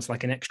alcohol is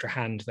like an extra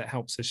hand that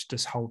helps us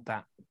just hold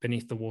that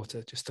beneath the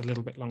water just a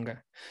little bit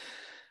longer.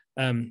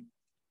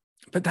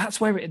 But that's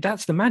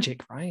that's the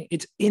magic, right?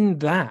 It's in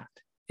that.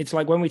 It's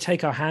like when we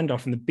take our hand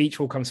off and the beach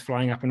ball comes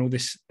flying up, and all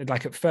this,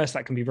 like at first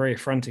that can be very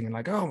affronting and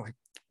like, oh my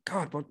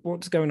God,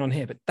 what's going on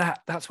here? But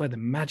that's where the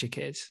magic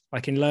is,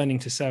 like in learning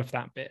to surf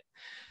that bit.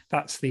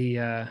 That's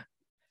the,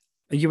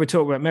 you were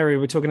talking about, Mary,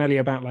 we were talking earlier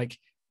about like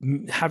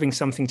having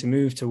something to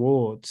move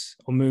towards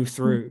or move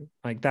through,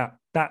 like that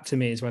to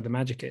me is where the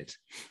magic is.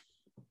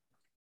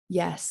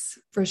 Yes,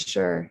 for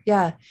sure.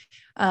 Yeah.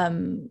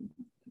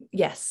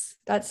 Yes,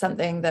 that's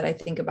something that I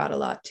think about a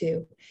lot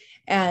too.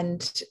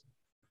 And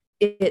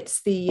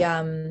it's the,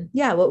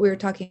 what we were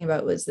talking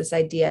about was this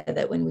idea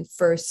that when we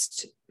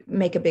first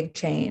make a big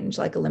change,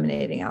 like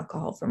eliminating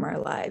alcohol from our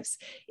lives,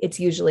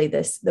 it's usually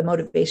the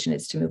motivation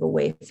is to move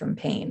away from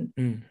pain.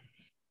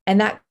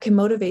 And that can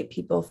motivate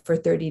people for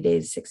 30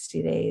 days,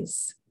 60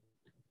 days,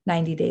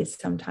 90 days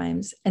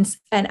sometimes. And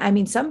I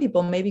mean, some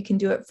people maybe can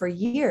do it for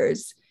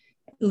years,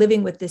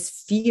 living with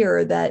this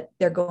fear that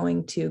they're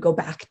going to go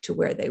back to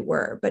where they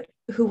were. But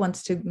who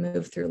wants to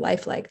move through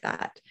life like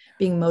that,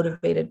 being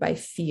motivated by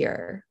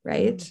fear,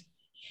 right?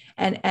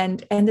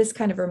 And this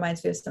kind of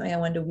reminds me of something I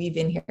wanted to weave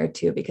in here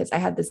too, because I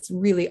had this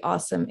really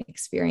awesome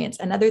experience.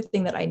 Another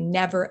thing that I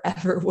never,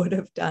 ever would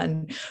have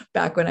done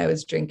back when I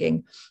was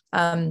drinking.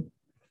 I'm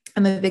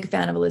a big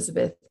fan of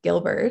Elizabeth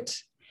Gilbert.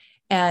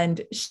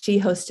 And she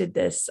hosted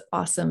this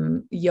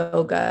awesome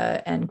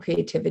yoga and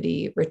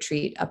creativity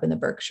retreat up in the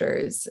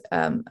Berkshires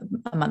a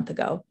month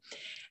ago.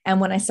 And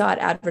when I saw it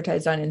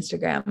advertised on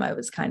Instagram, I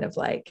was kind of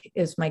like,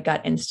 it was my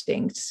gut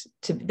instinct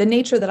to the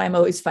nature that I'm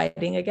always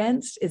fighting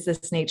against is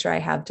this nature I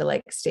have to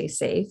like stay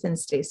safe and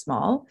stay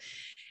small.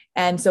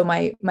 And so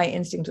my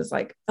instinct was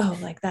like, oh,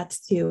 like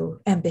that's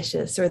too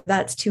ambitious, or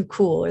that's too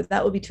cool, or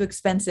that will be too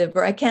expensive,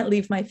 or I can't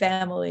leave my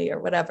family or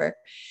whatever.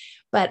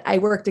 But I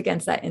worked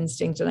against that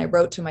instinct, and I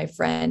wrote to my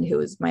friend who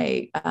was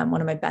my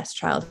one of my best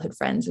childhood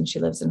friends, and she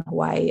lives in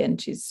Hawaii,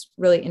 and she's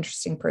a really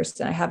interesting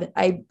person.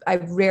 I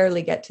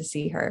rarely get to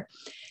see her.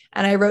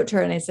 And I wrote to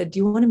her and I said, do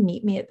you want to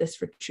meet me at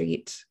this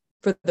retreat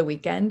for the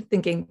weekend?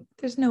 Thinking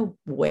there's no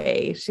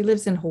way. She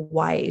lives in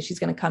Hawaii. She's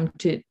going to come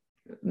to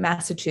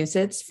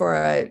Massachusetts for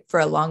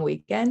a long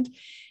weekend.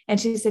 And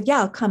she said, yeah,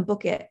 I'll come,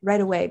 book it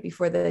right away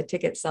before the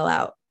tickets sell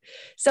out.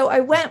 So I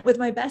went with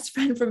my best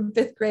friend from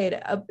 5th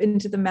grade up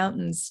into the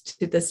mountains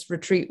to this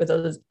retreat with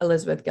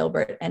Elizabeth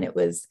Gilbert. And it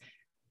was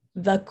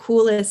the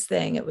coolest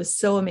thing. It was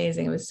so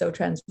amazing. It was so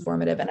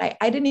transformative. And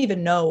I didn't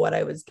even know what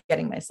I was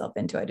getting myself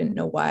into. I didn't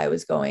know why I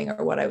was going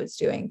or what I was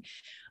doing.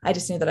 I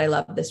just knew that I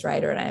loved this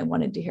writer and I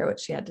wanted to hear what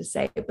she had to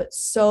say. But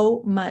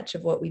so much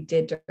of what we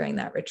did during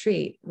that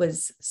retreat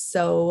was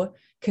so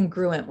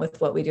congruent with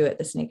what we do at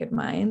This Naked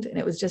Mind. And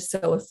it was just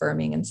so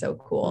affirming and so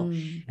cool.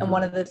 And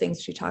one of the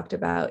things she talked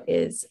about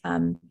is,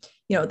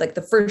 like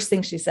the first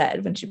thing she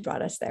said when she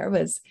brought us there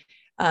was,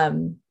 I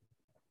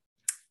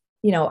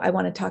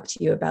want to talk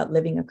to you about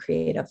living a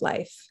creative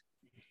life.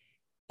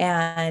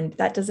 And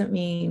that doesn't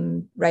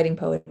mean writing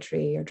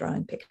poetry or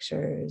drawing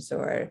pictures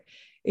or,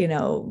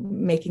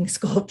 making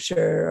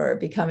sculpture or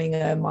becoming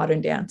a modern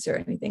dancer or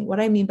anything.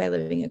 What I mean by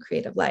living a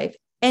creative life,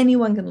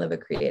 anyone can live a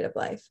creative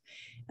life.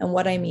 And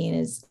what I mean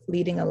is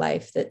leading a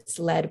life that's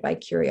led by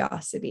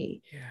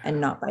curiosity and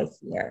not by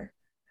fear.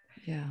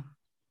 Yeah.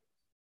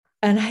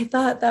 And I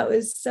thought that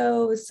was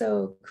so,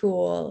 so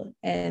cool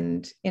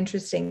and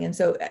interesting. And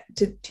so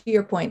to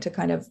your point, to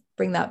kind of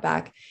bring that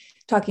back,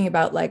 talking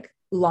about like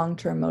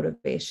long-term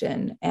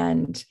motivation,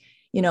 and,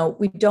 you know,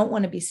 we don't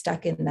want to be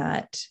stuck in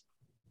that,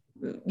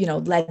 you know,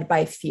 led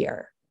by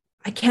fear.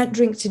 I can't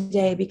drink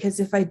today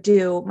because if I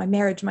do, my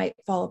marriage might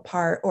fall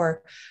apart,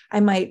 or I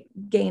might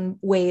gain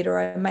weight, or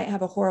I might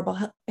have a horrible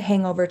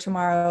hangover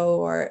tomorrow,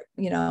 or,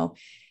 you know,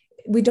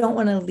 we don't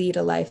want to lead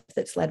a life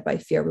that's led by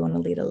fear. We want to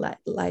lead a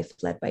life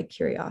led by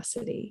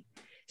curiosity.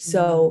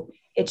 So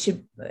it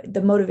should,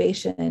 the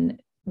motivation,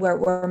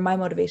 where my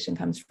motivation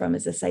comes from,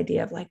 is this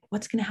idea of like,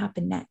 what's going to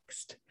happen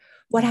next?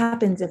 What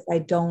happens if I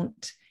don't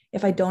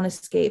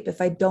escape,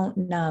 if I don't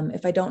numb,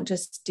 if I don't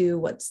just do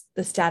what's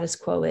the status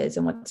quo is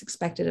and what's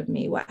expected of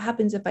me? What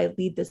happens if I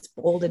lead this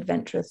bold,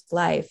 adventurous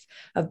life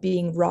of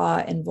being raw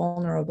and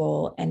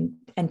vulnerable and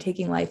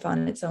taking life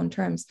on its own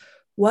terms?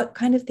 What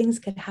kind of things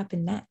could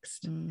happen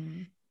next?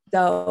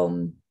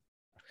 So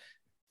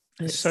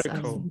it's so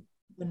cool.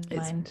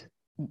 It's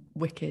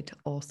wicked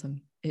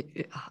awesome.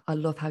 I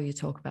love how you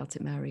talk about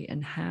it, Mary,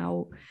 and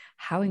how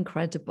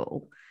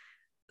incredible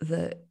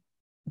that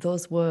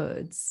those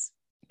words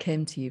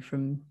came to you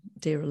from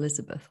dear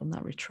Elizabeth on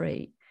that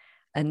retreat.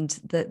 And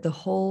the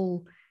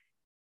whole,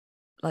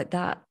 like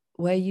that,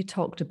 where you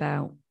talked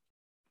about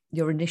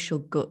your initial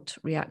gut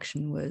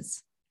reaction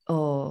was,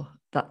 oh,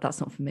 that's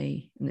not for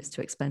me, and it's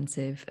too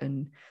expensive,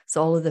 and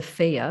so all of the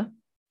fear.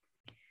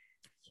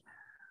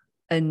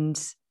 And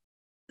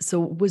so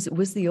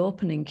was the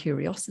opening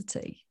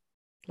curiosity,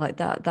 like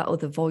that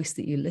other voice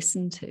that you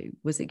listened to?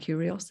 Was it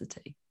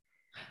curiosity?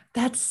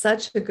 That's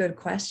such a good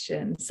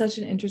question, such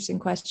an interesting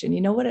question.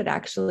 You know what it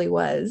actually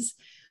was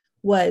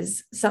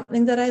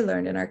something that I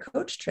learned in our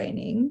coach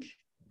training.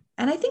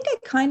 And I think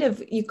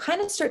you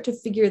kind of start to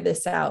figure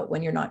this out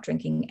when you're not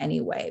drinking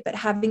anyway, but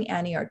having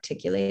Annie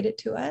articulate it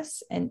to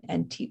us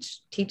and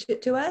teach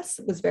it to us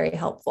was very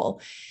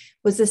helpful.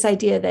 Was this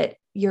idea that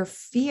your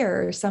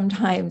fear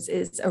sometimes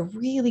is a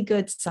really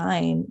good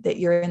sign that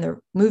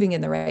you're moving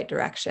in the right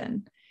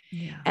direction.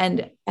 Yeah.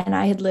 And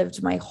I had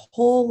lived my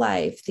whole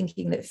life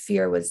thinking that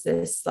fear was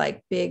this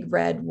like big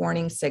red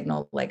warning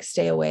signal, like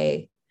stay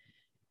away.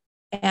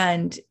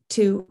 And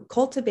to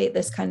cultivate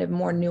this kind of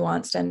more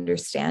nuanced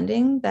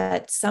understanding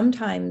that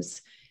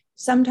sometimes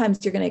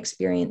you're going to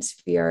experience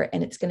fear,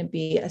 and it's going to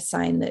be a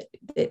sign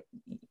that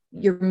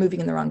you're moving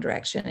in the wrong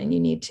direction and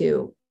you need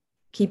to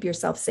keep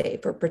yourself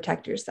safe or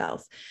protect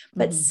yourself.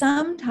 But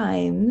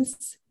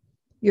sometimes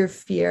your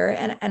fear,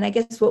 and I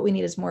guess what we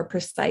need is more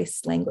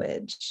precise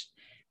language.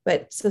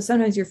 But so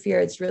sometimes your fear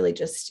is really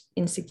just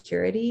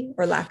insecurity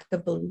or lack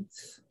of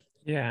belief.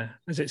 Yeah,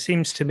 as it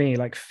seems to me,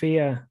 like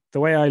fear, the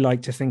way I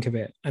like to think of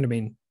it, and I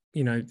mean,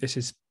 you know,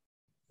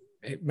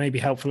 it may be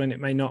helpful and it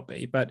may not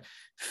be, but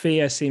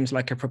fear seems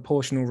like a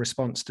proportional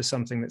response to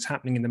something that's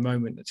happening in the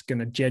moment that's going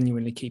to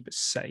genuinely keep us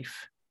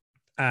safe.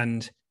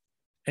 And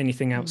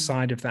anything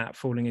outside of that,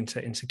 falling into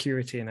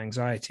insecurity and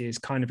anxiety, is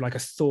kind of like a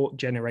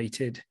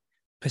thought-generated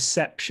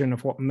perception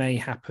of what may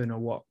happen or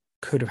what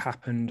could have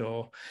happened,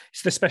 or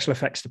it's the special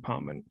effects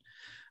department.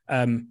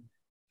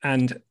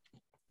 And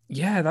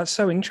yeah, that's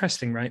so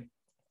interesting, right?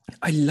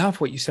 I love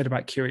what you said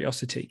about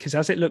curiosity, because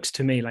as it looks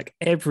to me, like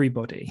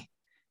everybody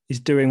is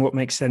doing what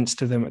makes sense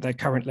to them at their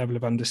current level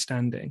of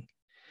understanding.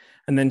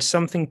 And then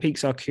something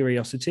piques our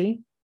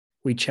curiosity,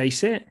 we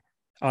chase it,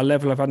 our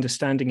level of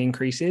understanding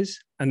increases,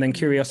 and then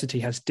curiosity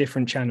has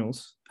different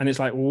channels. And it's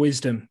like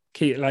wisdom,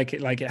 like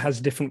it has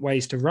different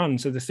ways to run.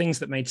 So the things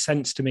that made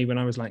sense to me when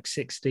I was like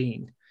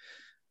 16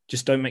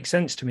 just don't make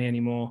sense to me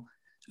anymore.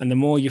 And the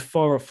more you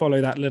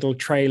follow that little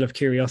trail of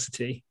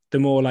curiosity, the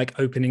more like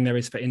opening there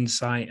is for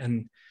insight.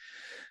 And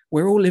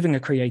we're all living a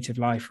creative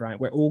life, right?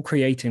 We're all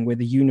creating, we're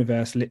the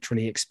universe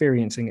literally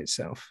experiencing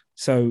itself.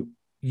 So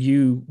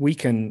we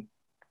can,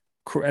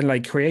 and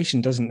like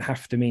creation doesn't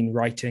have to mean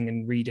writing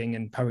and reading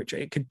and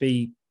poetry. It could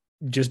be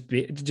just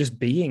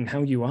being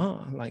how you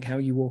are, like how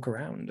you walk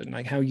around and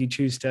like how you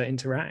choose to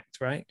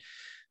interact, right?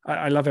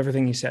 I love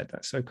everything you said.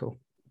 That's so cool.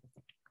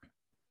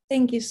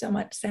 Thank you so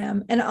much,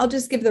 Sam. And I'll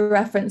just give the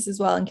reference as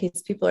well in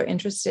case people are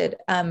interested.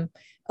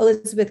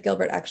 Elizabeth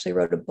Gilbert actually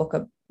wrote a book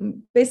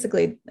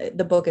basically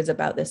the book is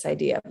about this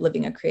idea of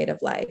living a creative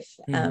life.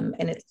 And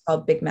it's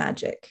called Big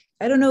Magic.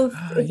 I don't know if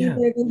either of you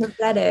have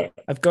read it.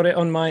 I've got it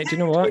on my, do you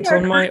know what? It's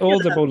on my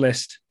Audible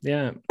list.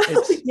 Yeah.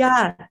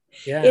 Yeah.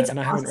 It's and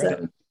I awesome. haven't read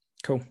it.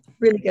 Cool.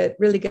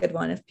 Really good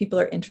one if people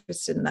are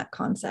interested in that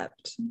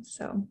concept.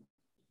 So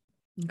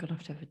I'm going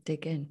to have a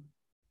dig in.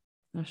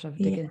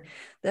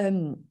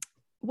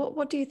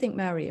 What do you think,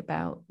 Mary,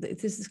 about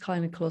this? Is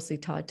kind of closely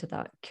tied to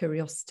that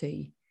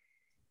curiosity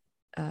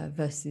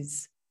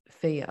versus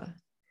fear.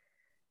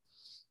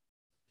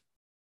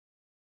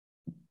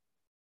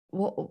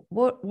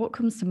 What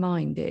comes to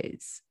mind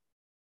is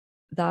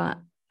that,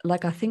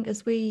 like, I think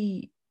as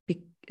we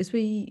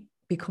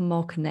become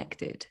more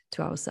connected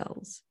to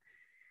ourselves,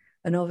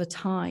 and over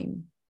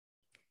time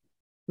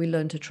we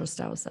learn to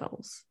trust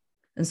ourselves.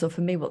 And so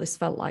for me, what this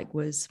felt like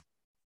was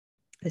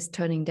this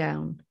turning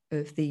down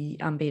of the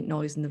ambient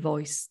noise and the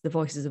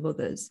voices of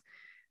others,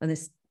 and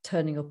this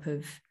turning up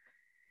of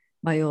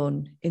my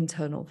own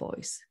internal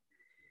voice.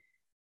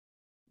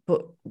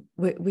 But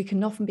we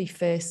can often be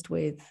faced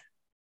with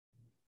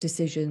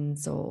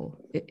decisions, or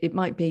it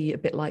might be a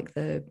bit like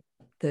the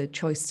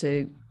choice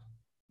to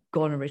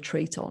go on a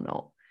retreat or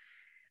not,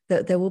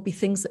 that there will be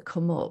things that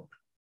come up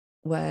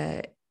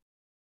where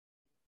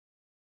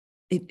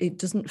it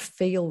doesn't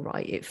feel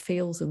right. It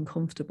feels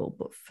uncomfortable,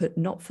 but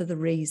not for the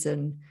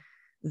reason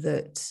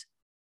that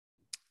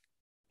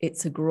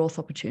it's a growth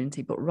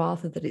opportunity, but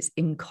rather that it's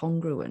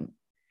incongruent.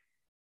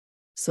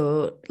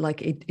 So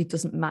like it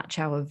doesn't match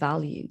our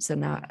values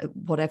and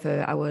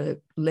whatever our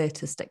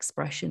latest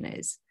expression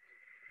is.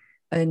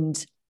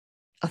 And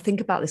I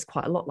think about this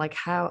quite a lot, like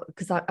how,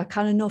 because I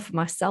kind of know for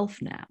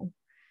myself now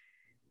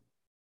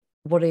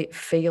what it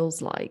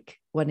feels like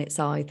when it's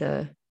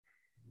either,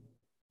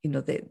 you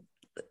know,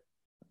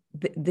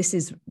 this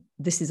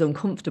is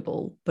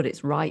uncomfortable, but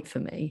it's right for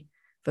me,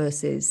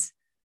 versus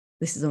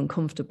this is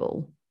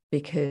uncomfortable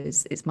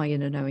because it's my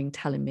inner knowing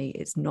telling me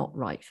it's not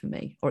right for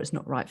me, or it's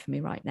not right for me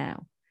right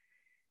now.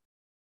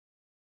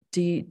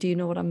 Do you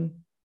know what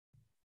I'm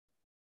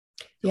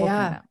talking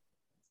about?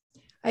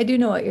 I do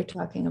know what you're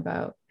talking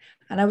about.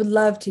 And I would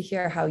love to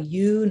hear how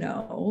you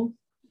know,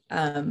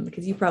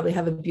 because you probably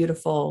have a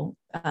beautiful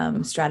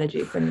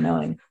strategy for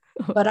knowing.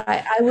 But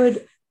I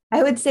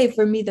would say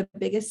for me, the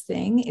biggest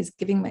thing is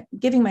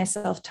giving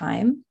myself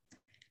time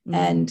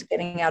and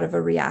getting out of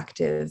a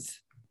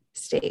reactive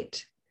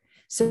state.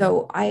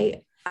 So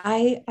I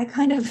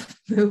kind of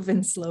move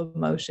in slow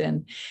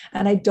motion,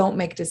 and I don't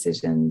make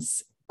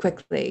decisions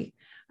quickly.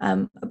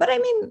 But I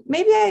mean,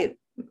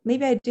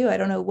 maybe I do. I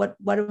don't know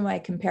what am I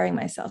comparing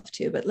myself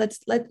to, but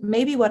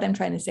maybe what I'm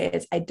trying to say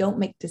is I don't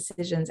make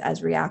decisions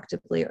as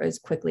reactively or as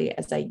quickly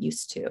as I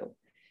used to.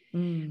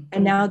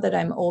 And now that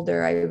I'm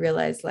older, I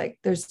realize like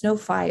there's no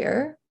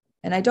fire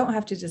and I don't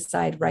have to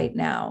decide right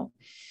now.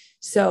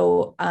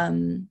 So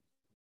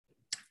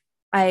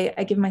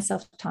I give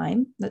myself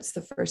time. That's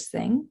the first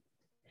thing.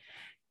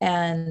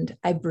 And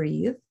I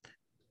breathe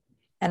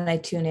and I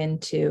tune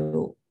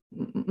into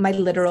my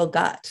literal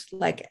gut,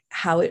 like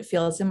how it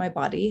feels in my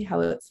body,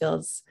 how it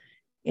feels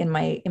in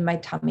my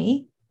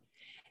tummy.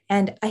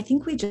 And I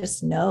think we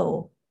just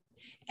know.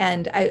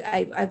 And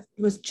I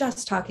was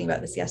just talking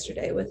about this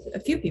yesterday with a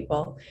few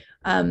people,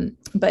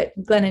 but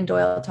Glennon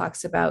Doyle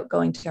talks about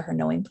going to her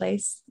knowing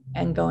place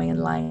and going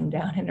and lying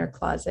down in her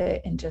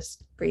closet and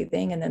just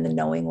breathing, and then the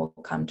knowing will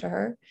come to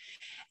her.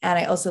 And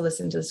I also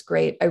re-listened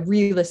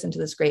to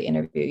this great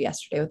interview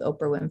yesterday with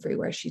Oprah Winfrey,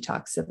 where she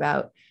talks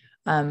about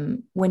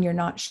when you're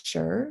not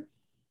sure,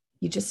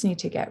 you just need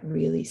to get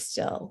really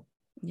still.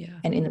 Yeah.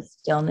 And in the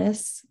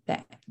stillness,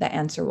 that the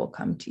answer will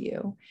come to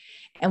you.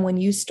 And when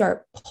you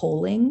start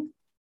polling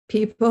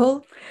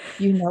people,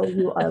 you know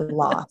you are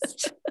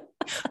lost.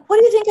 What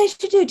do you think I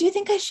should do? Do you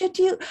think I should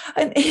do?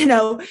 And,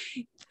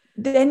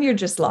 then you're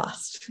just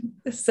lost.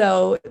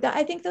 So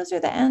I think those are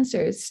the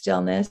answers: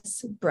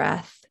 stillness,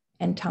 breath,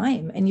 and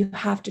time. And you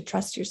have to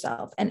trust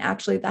yourself. And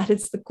actually, that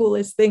is the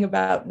coolest thing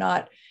about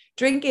not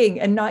drinking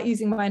and not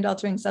using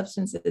mind-altering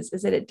substances,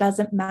 is that it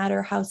doesn't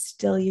matter how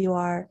still you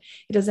are.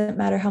 It doesn't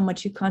matter how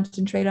much you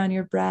concentrate on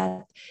your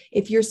breath.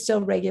 If you're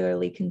still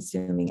regularly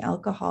consuming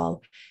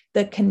alcohol,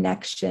 the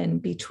connection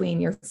between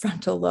your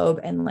frontal lobe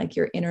and like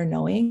your inner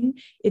knowing,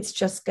 it's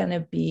just going to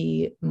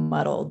be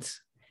muddled.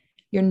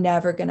 You're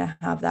never going to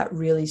have that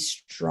really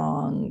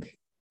strong,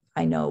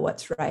 I know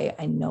what's right,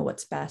 I know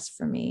what's best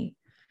for me.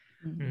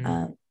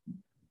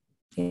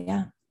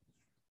 Yeah.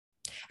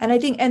 And I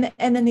think, and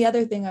then the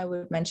other thing I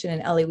would mention,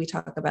 and Ellie, we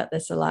talk about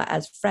this a lot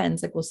as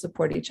friends, like we'll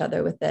support each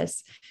other with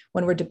this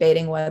when we're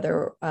debating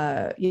whether,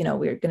 we're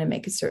going to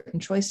make a certain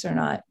choice or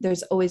not.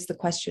 There's always the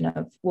question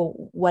of, well,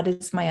 what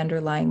is my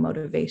underlying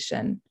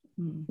motivation?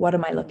 What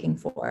am I looking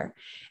for?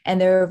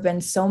 And there have been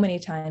so many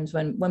times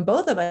when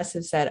both of us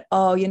have said,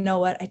 oh, you know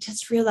what? I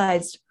just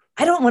realized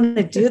I don't want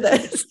to do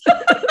this.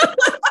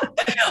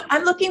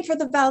 I'm looking for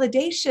the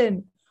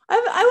validation.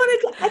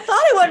 I thought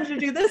I wanted to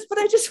do this, but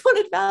I just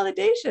wanted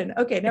validation.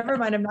 Okay, never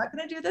mind. I'm not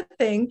going to do the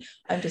thing.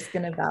 I'm just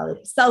going to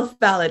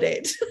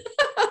self-validate.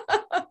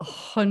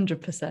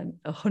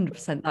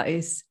 100%. That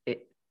is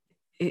it.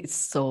 It's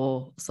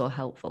so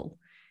helpful.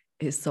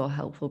 It's so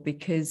helpful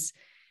because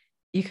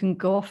you can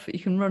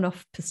run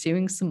off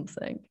pursuing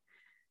something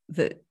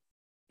that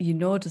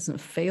doesn't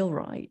feel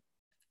right,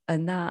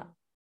 and that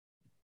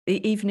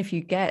even if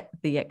you get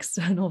the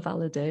external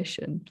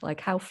validation,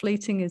 like how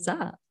fleeting is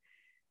that?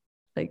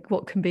 Like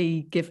what can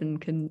be given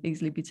can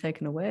easily be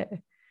taken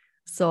away.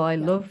 So I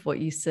love what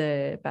you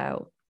say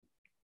about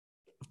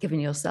giving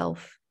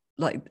yourself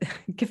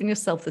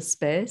the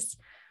space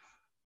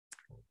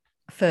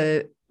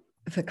for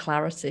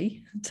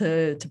clarity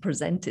to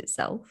present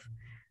itself,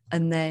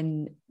 and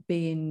then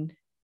being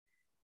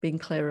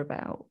clear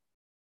about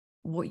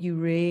what you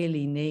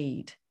really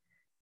need.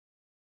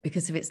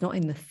 Because if it's not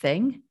in the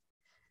thing,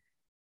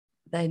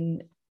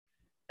 then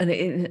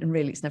and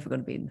really it's never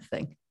going to be in the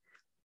thing,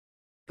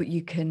 but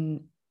you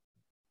can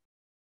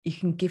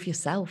give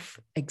yourself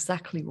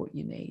exactly what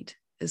you need.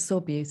 It's so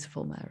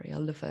beautiful, Mary. I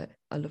love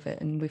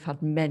it. And we've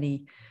had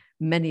many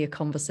a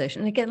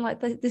conversation. And again, like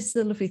this is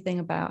the lovely thing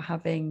about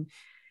having,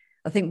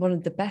 I think one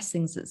of the best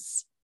things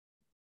that's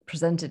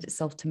presented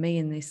itself to me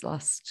in these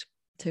last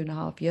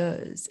 2.5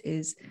 years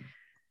is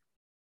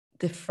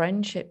the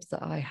friendships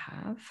that I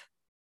have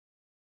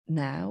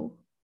now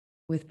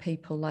with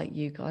people like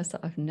you guys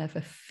that I've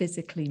never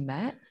physically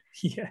met.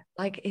 Yeah.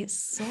 Like, it's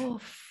so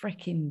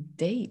freaking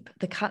deep.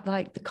 The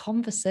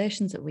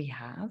conversations that we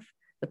have,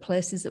 the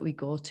places that we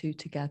go to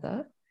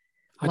together.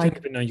 I don't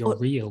even know you're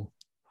real.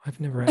 I've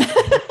never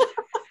actually.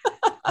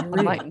 I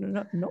might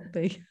not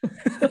be.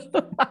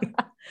 But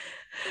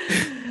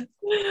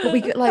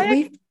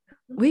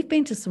we've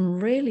been to some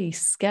really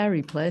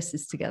scary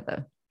places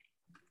together.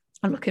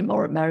 I'm looking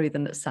more at Mary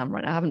than at Sam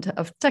right now.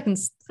 I've taken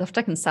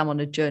Sam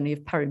on a journey of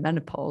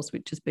perimenopause,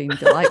 which has been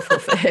delightful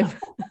for him.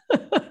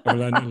 I've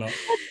learned a lot.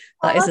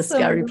 That is a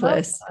scary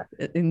place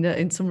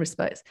in some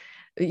respects,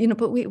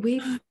 but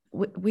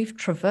we've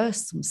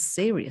traversed some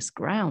serious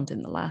ground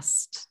in the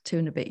last 2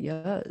 and a bit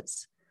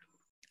years,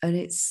 and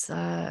it's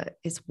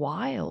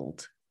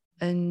wild.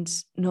 And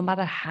no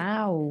matter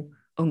how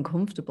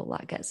uncomfortable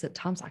that gets at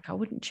times, like, I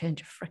wouldn't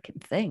change a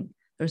freaking thing.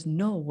 There's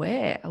no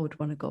way I would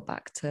want to go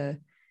back to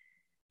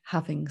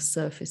having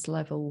surface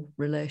level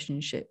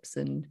relationships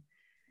and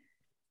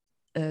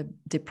a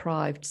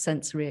deprived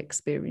sensory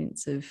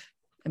experience of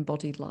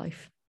embodied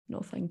life. No,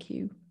 thank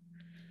you.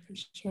 For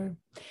sure.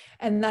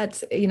 And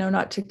that's,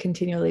 not to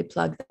continually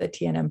plug the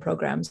TNM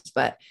programs,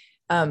 but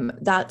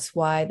that's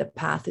why the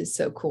path is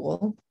so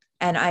cool.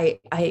 And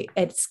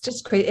it's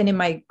just great. And in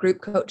my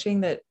group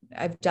coaching that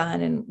I've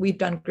done, and we've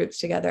done groups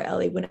together,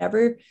 Ellie,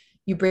 whenever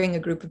you bring a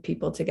group of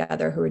people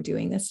together who are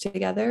doing this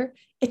together,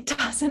 it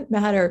doesn't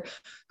matter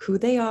who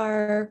they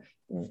are,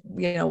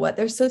 what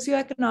their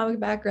socioeconomic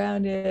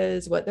background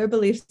is, what their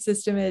belief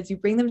system is. You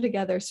bring them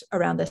together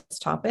around this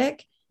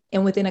topic,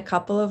 and within a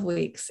couple of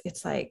weeks,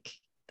 it's like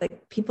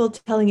people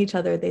telling each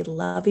other they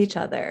love each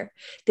other.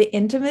 The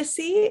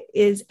intimacy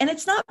is, and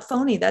it's not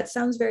phony. That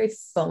sounds very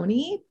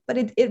phony, but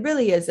it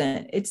really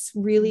isn't. It's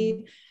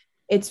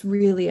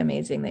really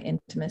amazing, the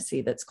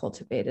intimacy that's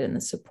cultivated and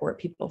the support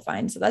people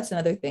find. So that's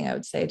another thing I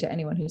would say to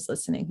anyone who's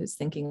listening, who's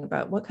thinking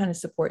about what kind of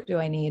support do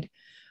I need?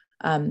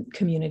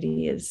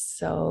 Community is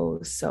so,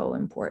 so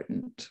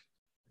important.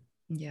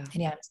 Yeah.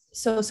 And yeah,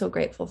 I'm so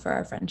grateful for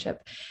our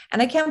friendship.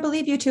 And I can't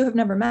believe you two have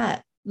never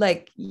met.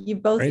 Like, you're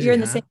in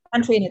the same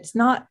country, and it's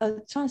not a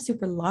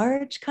super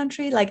large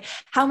country. Like,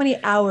 how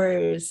many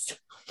hours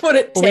would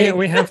it take?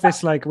 We have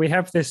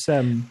this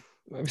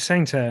I was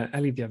saying to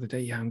Ellie the other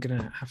day, I'm going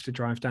to have to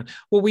drive down.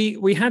 Well,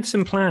 we had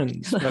some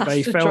plans, but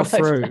they fell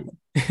through.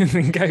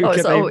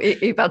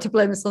 You're about to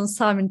blame us on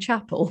Simon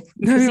Chappell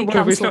because he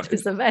cancelled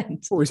his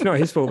event. Well, it's not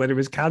his fault that it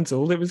was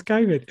cancelled. It was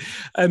COVID.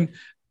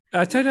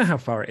 I don't know how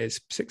far it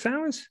is. 6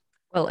 hours?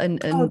 Well,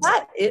 and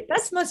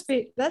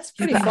that's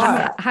pretty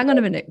far. Hang on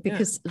a minute,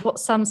 because what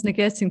Sam's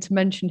negating to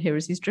mention here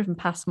is he's driven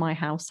past my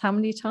house how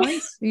many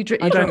times? You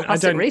drove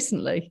past it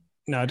recently.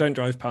 No, I don't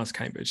drive past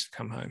Cambridge to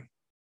come home.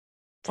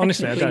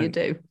 Honestly, I don't. You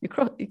do.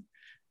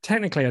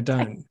 Technically, I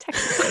don't.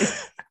 Technically.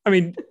 I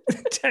mean,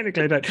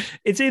 technically, I don't.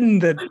 It's in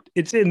the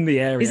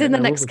area. He's in the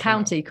next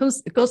county. It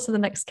goes to the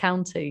next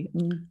county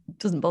and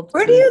doesn't bother.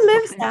 Where do you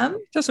live, Sam?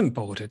 It doesn't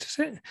border, does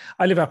it?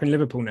 I live up in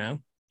Liverpool now.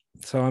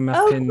 So I'm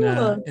up in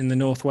the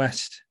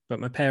northwest, but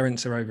my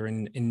parents are over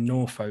in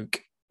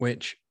Norfolk,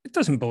 which it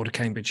doesn't border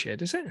Cambridgeshire,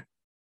 does it?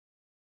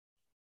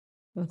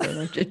 I don't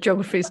know.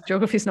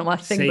 Geography's not my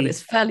thing, but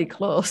it's fairly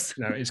close.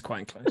 No, it is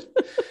quite close.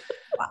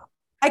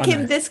 I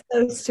came this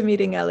close to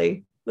meeting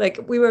Ellie. Like,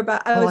 I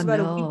was about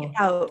a week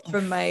out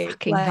from my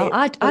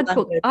flight.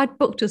 I'd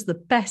booked us the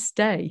best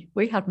day.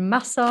 We had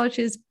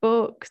massages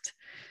booked.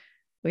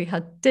 We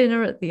had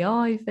dinner at the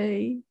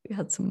Ivy. We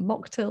had some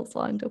mocktails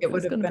lined up. It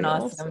would have been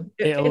awesome.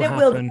 It will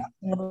happen.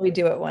 When we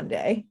do it one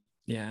day.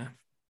 Yeah.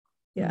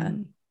 Yeah.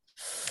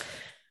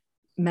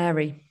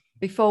 Mary,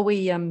 before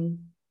we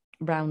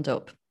round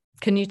up,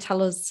 can you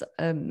tell us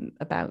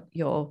about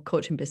your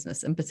coaching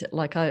business? And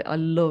I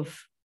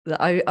love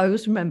that. I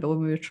always remember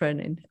when we were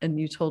training and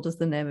you told us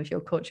the name of your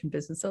coaching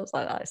business. I was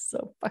like, that is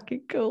so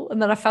fucking cool.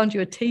 And then I found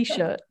you a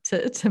t-shirt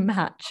to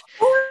match.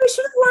 Oh, I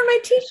should have worn my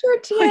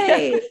t-shirt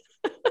today. Oh,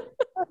 yeah.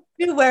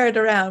 You wear it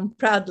around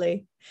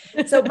proudly.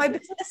 So my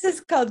business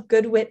is called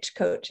Good Witch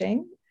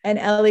Coaching, and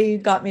Ellie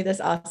got me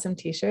this awesome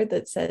t-shirt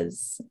that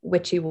says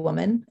Witchy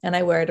Woman, and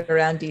I wear it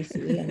around DC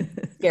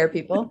and scare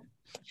people.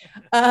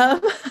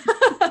 But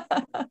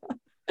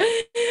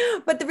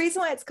the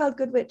reason why it's called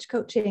Good Witch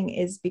Coaching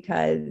is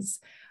because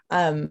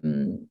my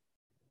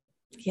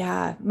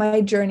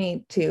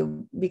journey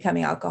to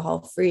becoming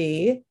alcohol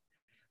free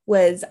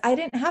was, I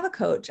didn't have a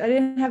coach. I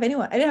didn't have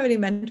anyone. I didn't have any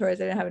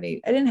mentors. I didn't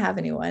have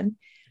anyone.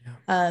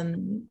 Yeah.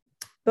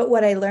 But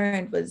what I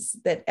learned was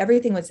that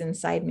everything was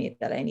inside me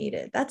that I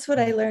needed. That's what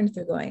I learned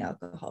through going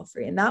alcohol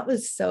free. And that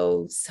was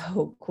so,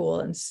 so cool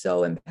and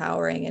so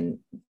empowering. And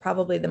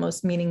probably the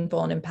most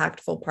meaningful and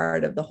impactful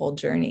part of the whole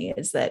journey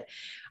is that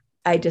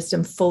I just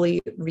am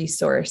fully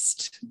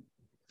resourced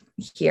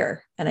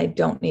here and I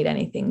don't need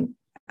anything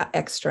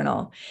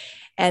external.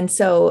 And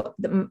so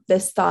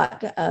this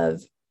thought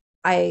of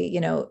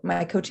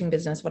my coaching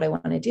business, what I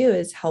want to do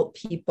is help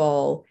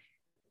people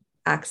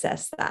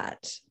access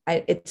that.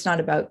 It's not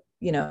about,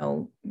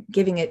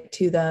 giving it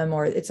to them,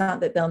 or it's not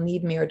that they'll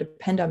need me or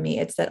depend on me.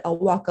 It's that I'll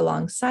walk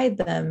alongside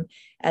them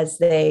as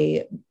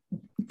they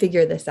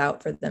figure this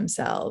out for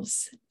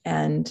themselves.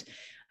 And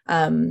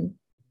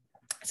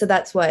so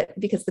that's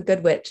because the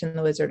Good Witch and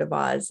the Wizard of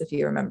Oz, if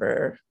you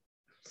remember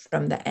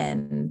from the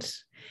end,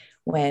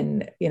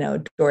 when,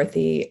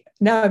 Dorothy,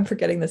 now I'm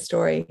forgetting the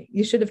story.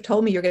 You should have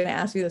told me you're going to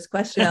ask me this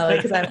question, Ellie,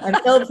 because I'm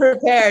ill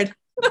prepared.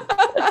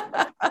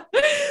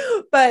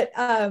 But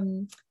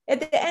at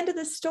the end of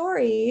the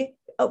story,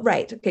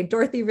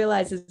 Dorothy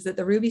realizes that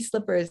the ruby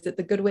slippers that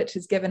the Good Witch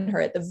has given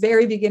her at the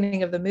very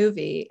beginning of the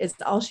movie is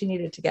all she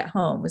needed to get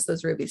home, was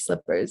those ruby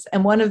slippers.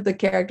 And one of the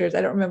characters,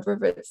 I don't remember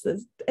if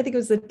I think it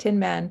was the Tin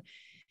Man,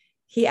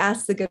 he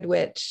asked the Good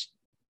Witch,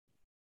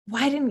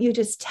 why didn't you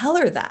just tell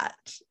her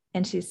that?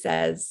 And she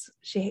says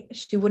she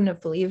wouldn't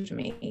have believed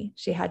me.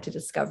 She had to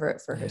discover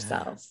it for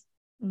herself.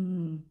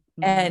 Mm-hmm.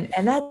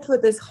 And that's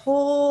what this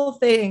whole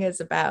thing is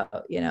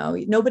about.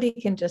 Nobody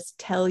can just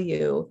tell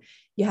you.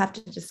 You have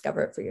to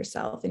discover it for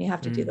yourself, and you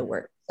have to do the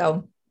work.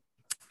 So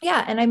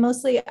yeah. And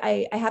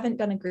I haven't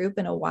done a group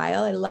in a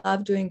while. I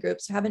love doing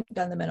groups. I haven't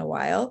done them in a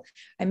while.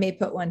 I may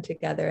put one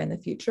together in the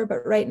future,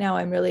 but right now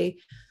I'm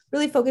really,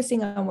 really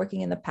focusing on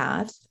working in the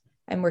path.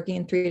 I'm working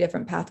in 3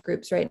 different path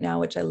groups right now,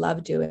 which I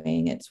love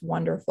doing. It's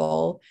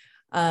wonderful.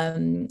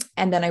 And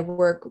then I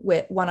work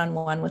with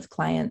one-on-one with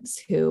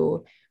clients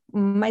who,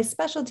 my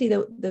specialty,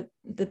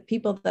 the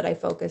people that I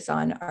focus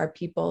on are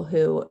people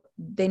who,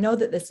 they know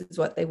that this is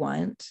what they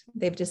want.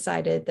 They've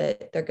decided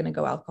that they're going to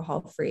go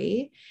alcohol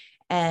free,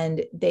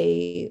 and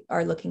they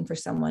are looking for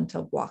someone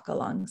to walk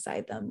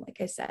alongside them, like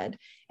I said,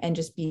 and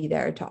just be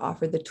there to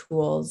offer the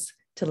tools,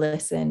 to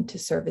listen, to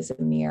serve as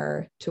a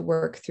mirror, to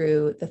work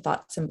through the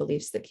thoughts and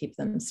beliefs that keep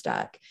them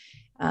stuck.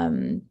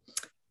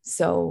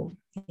 So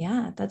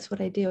yeah, that's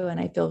what I do. And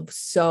I feel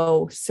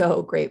so,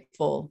 so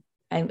grateful.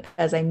 And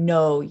as I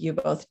know you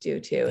both do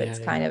too,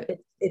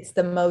 it's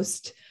the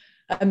most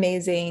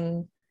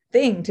amazing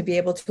thing to be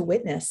able to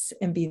witness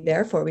and be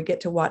there for. We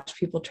get to watch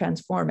people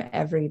transform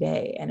every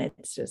day. And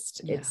it's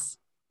just, it's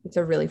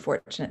a really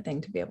fortunate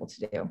thing to be able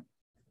to do.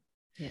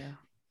 Yeah.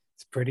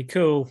 It's pretty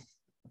cool.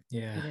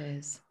 Yeah, it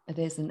is.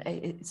 And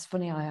it's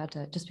funny, I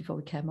had just before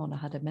we came on, I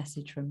had a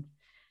message from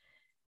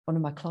one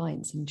of my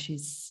clients, and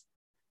she's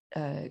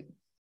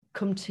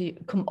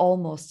come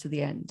almost to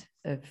the end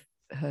of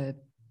her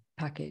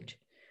package.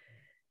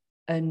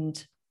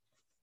 And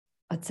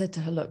I'd said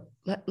to her, look,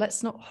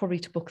 let's not hurry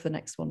to book the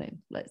next one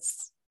in.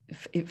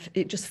 If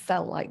it just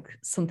felt like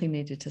something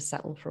needed to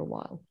settle for a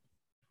while.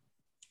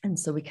 And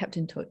so we kept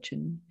in touch,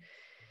 and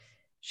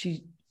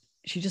she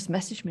just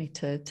messaged me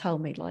to tell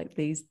me like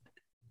these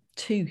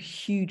 2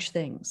 huge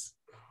things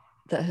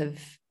that have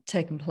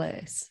taken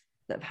place,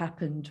 that have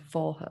happened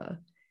for her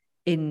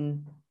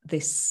in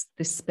this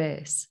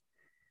space.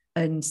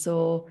 And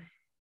so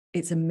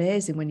it's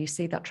amazing when you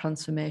see that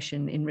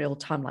transformation in real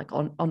time, like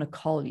on a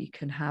call, you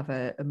can have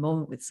a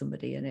moment with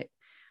somebody and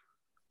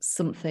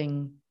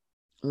something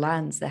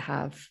lands, they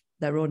have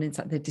their own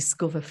insight, they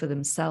discover for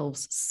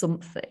themselves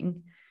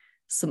something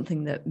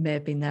that may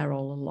have been there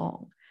all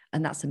along.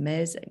 And that's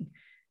amazing.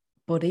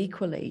 But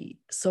equally,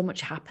 so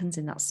much happens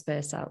in that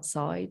space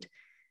outside,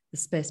 the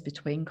space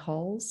between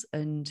calls.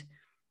 And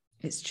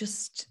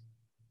it's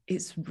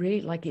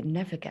really like, it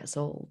never gets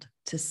old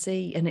to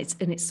see. And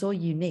it's so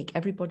unique.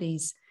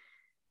 Everybody's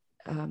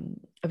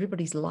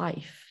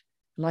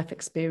life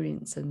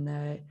experience and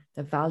their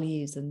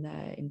values and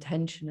their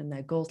intention and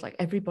their goals, like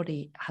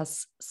everybody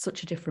has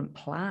such a different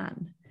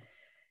plan.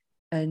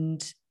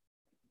 And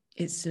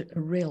it's a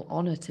real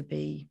honor to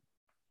be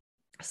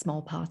a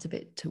small part of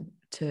it,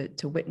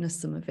 to witness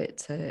some of it,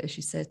 to, as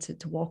you said,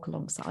 to walk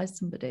alongside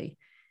somebody.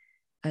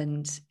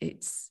 And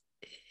it's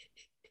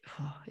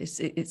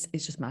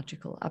just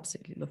magical.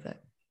 Absolutely love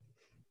it.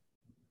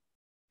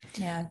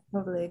 Yeah,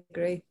 totally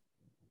agree.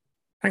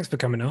 Thanks for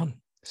coming on.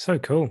 So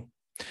cool.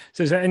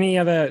 So is there any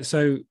other,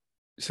 so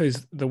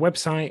is the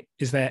website,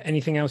 is there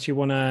anything else you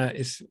want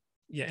to,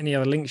 any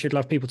other links you'd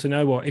love people to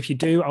know? Or if you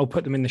do, I'll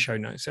put them in the show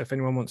notes. So if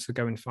anyone wants to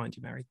go and find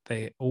you, Mary,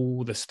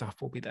 all the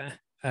stuff will be there.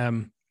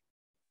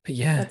 But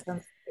yeah,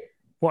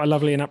 what a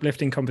lovely and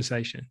uplifting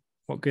conversation.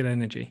 What good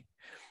energy.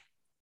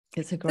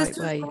 It's a great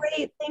way.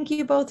 Great. Thank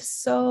you both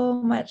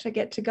so much. I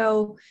get to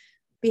go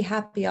be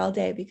happy all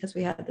day because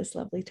we had this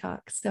lovely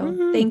talk.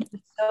 So thank you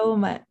so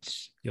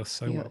much. You're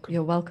welcome.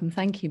 You're welcome.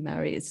 Thank you,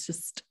 Mary. It's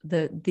just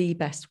the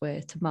best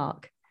way to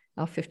mark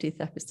our 50th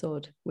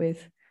episode,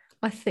 with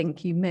I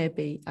think you may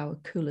be our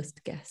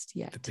coolest guest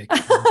yet. The big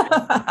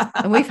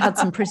And we've had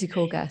some pretty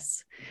cool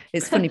guests.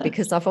 It's funny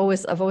because I've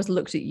always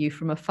looked at you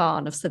from afar,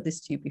 and I've said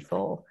this to you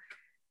before.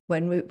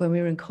 When we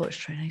were in coach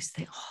training, I used to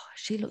think, oh,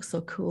 she looks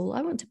so cool.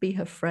 I want to be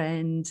her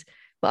friend,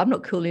 but I'm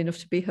not cool enough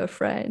to be her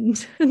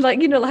friend. And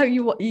like, you know, how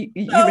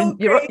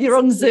you're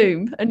on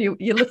Zoom and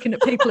you're looking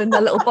at people in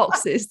their little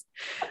boxes,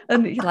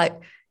 and you're like,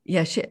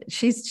 yeah,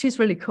 she's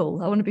really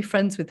cool. I want to be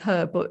friends with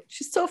her, but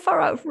she's so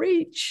far out of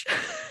reach.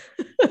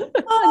 and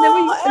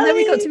then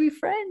we got to be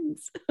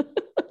friends.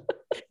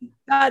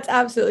 That's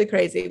absolutely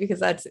crazy,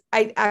 because I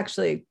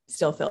actually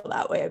still feel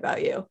that way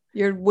about you.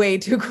 You're way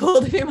too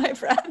cool to be my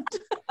friend.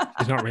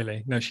 She's not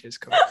really. No, she is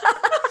cool.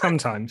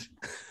 Sometimes.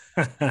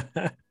 Right.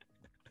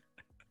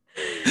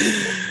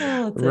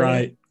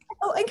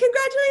 Oh, and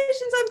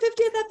congratulations on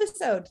 50th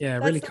episode. Yeah,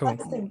 That's really cool.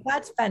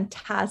 That's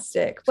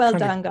fantastic. Well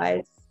done,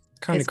 guys.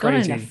 Kind of It's gone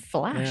crazy. in a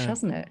flash,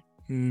 hasn't it?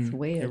 It's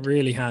weird. It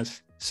really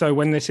has. So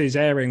when this is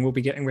airing, we'll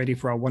be getting ready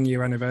for our 1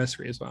 year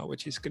anniversary as well,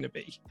 which is going to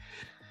be,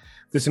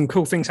 there's some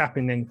cool things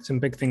happening, some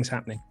big things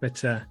happening.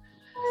 But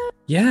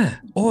yeah,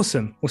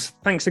 awesome. Well,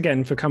 thanks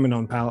again for coming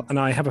on, pal. And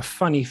I have a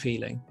funny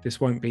feeling this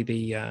won't be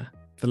the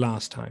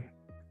last time.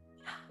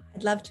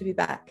 I'd love to be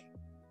back.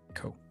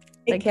 Cool.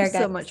 Thank you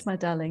so much, my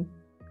darling.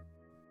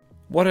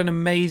 What an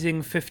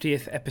amazing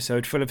 50th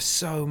episode, full of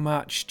so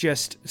much,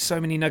 just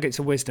so many nuggets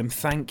of wisdom.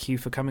 Thank you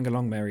for coming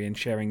along, Mary, and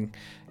sharing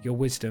your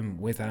wisdom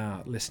with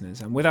our listeners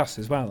and with us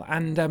as well.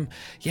 And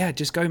yeah,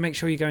 just go make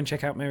sure you go and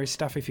check out Mary's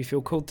stuff if you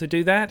feel called to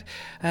do that.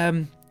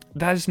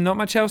 There's not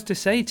much else to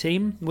say,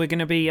 team. We're going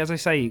to be, as I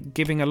say,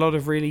 giving a lot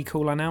of really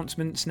cool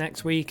announcements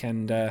next week.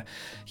 And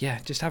yeah,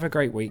 just have a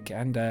great week,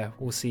 and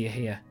we'll see you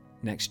here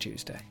next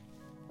Tuesday.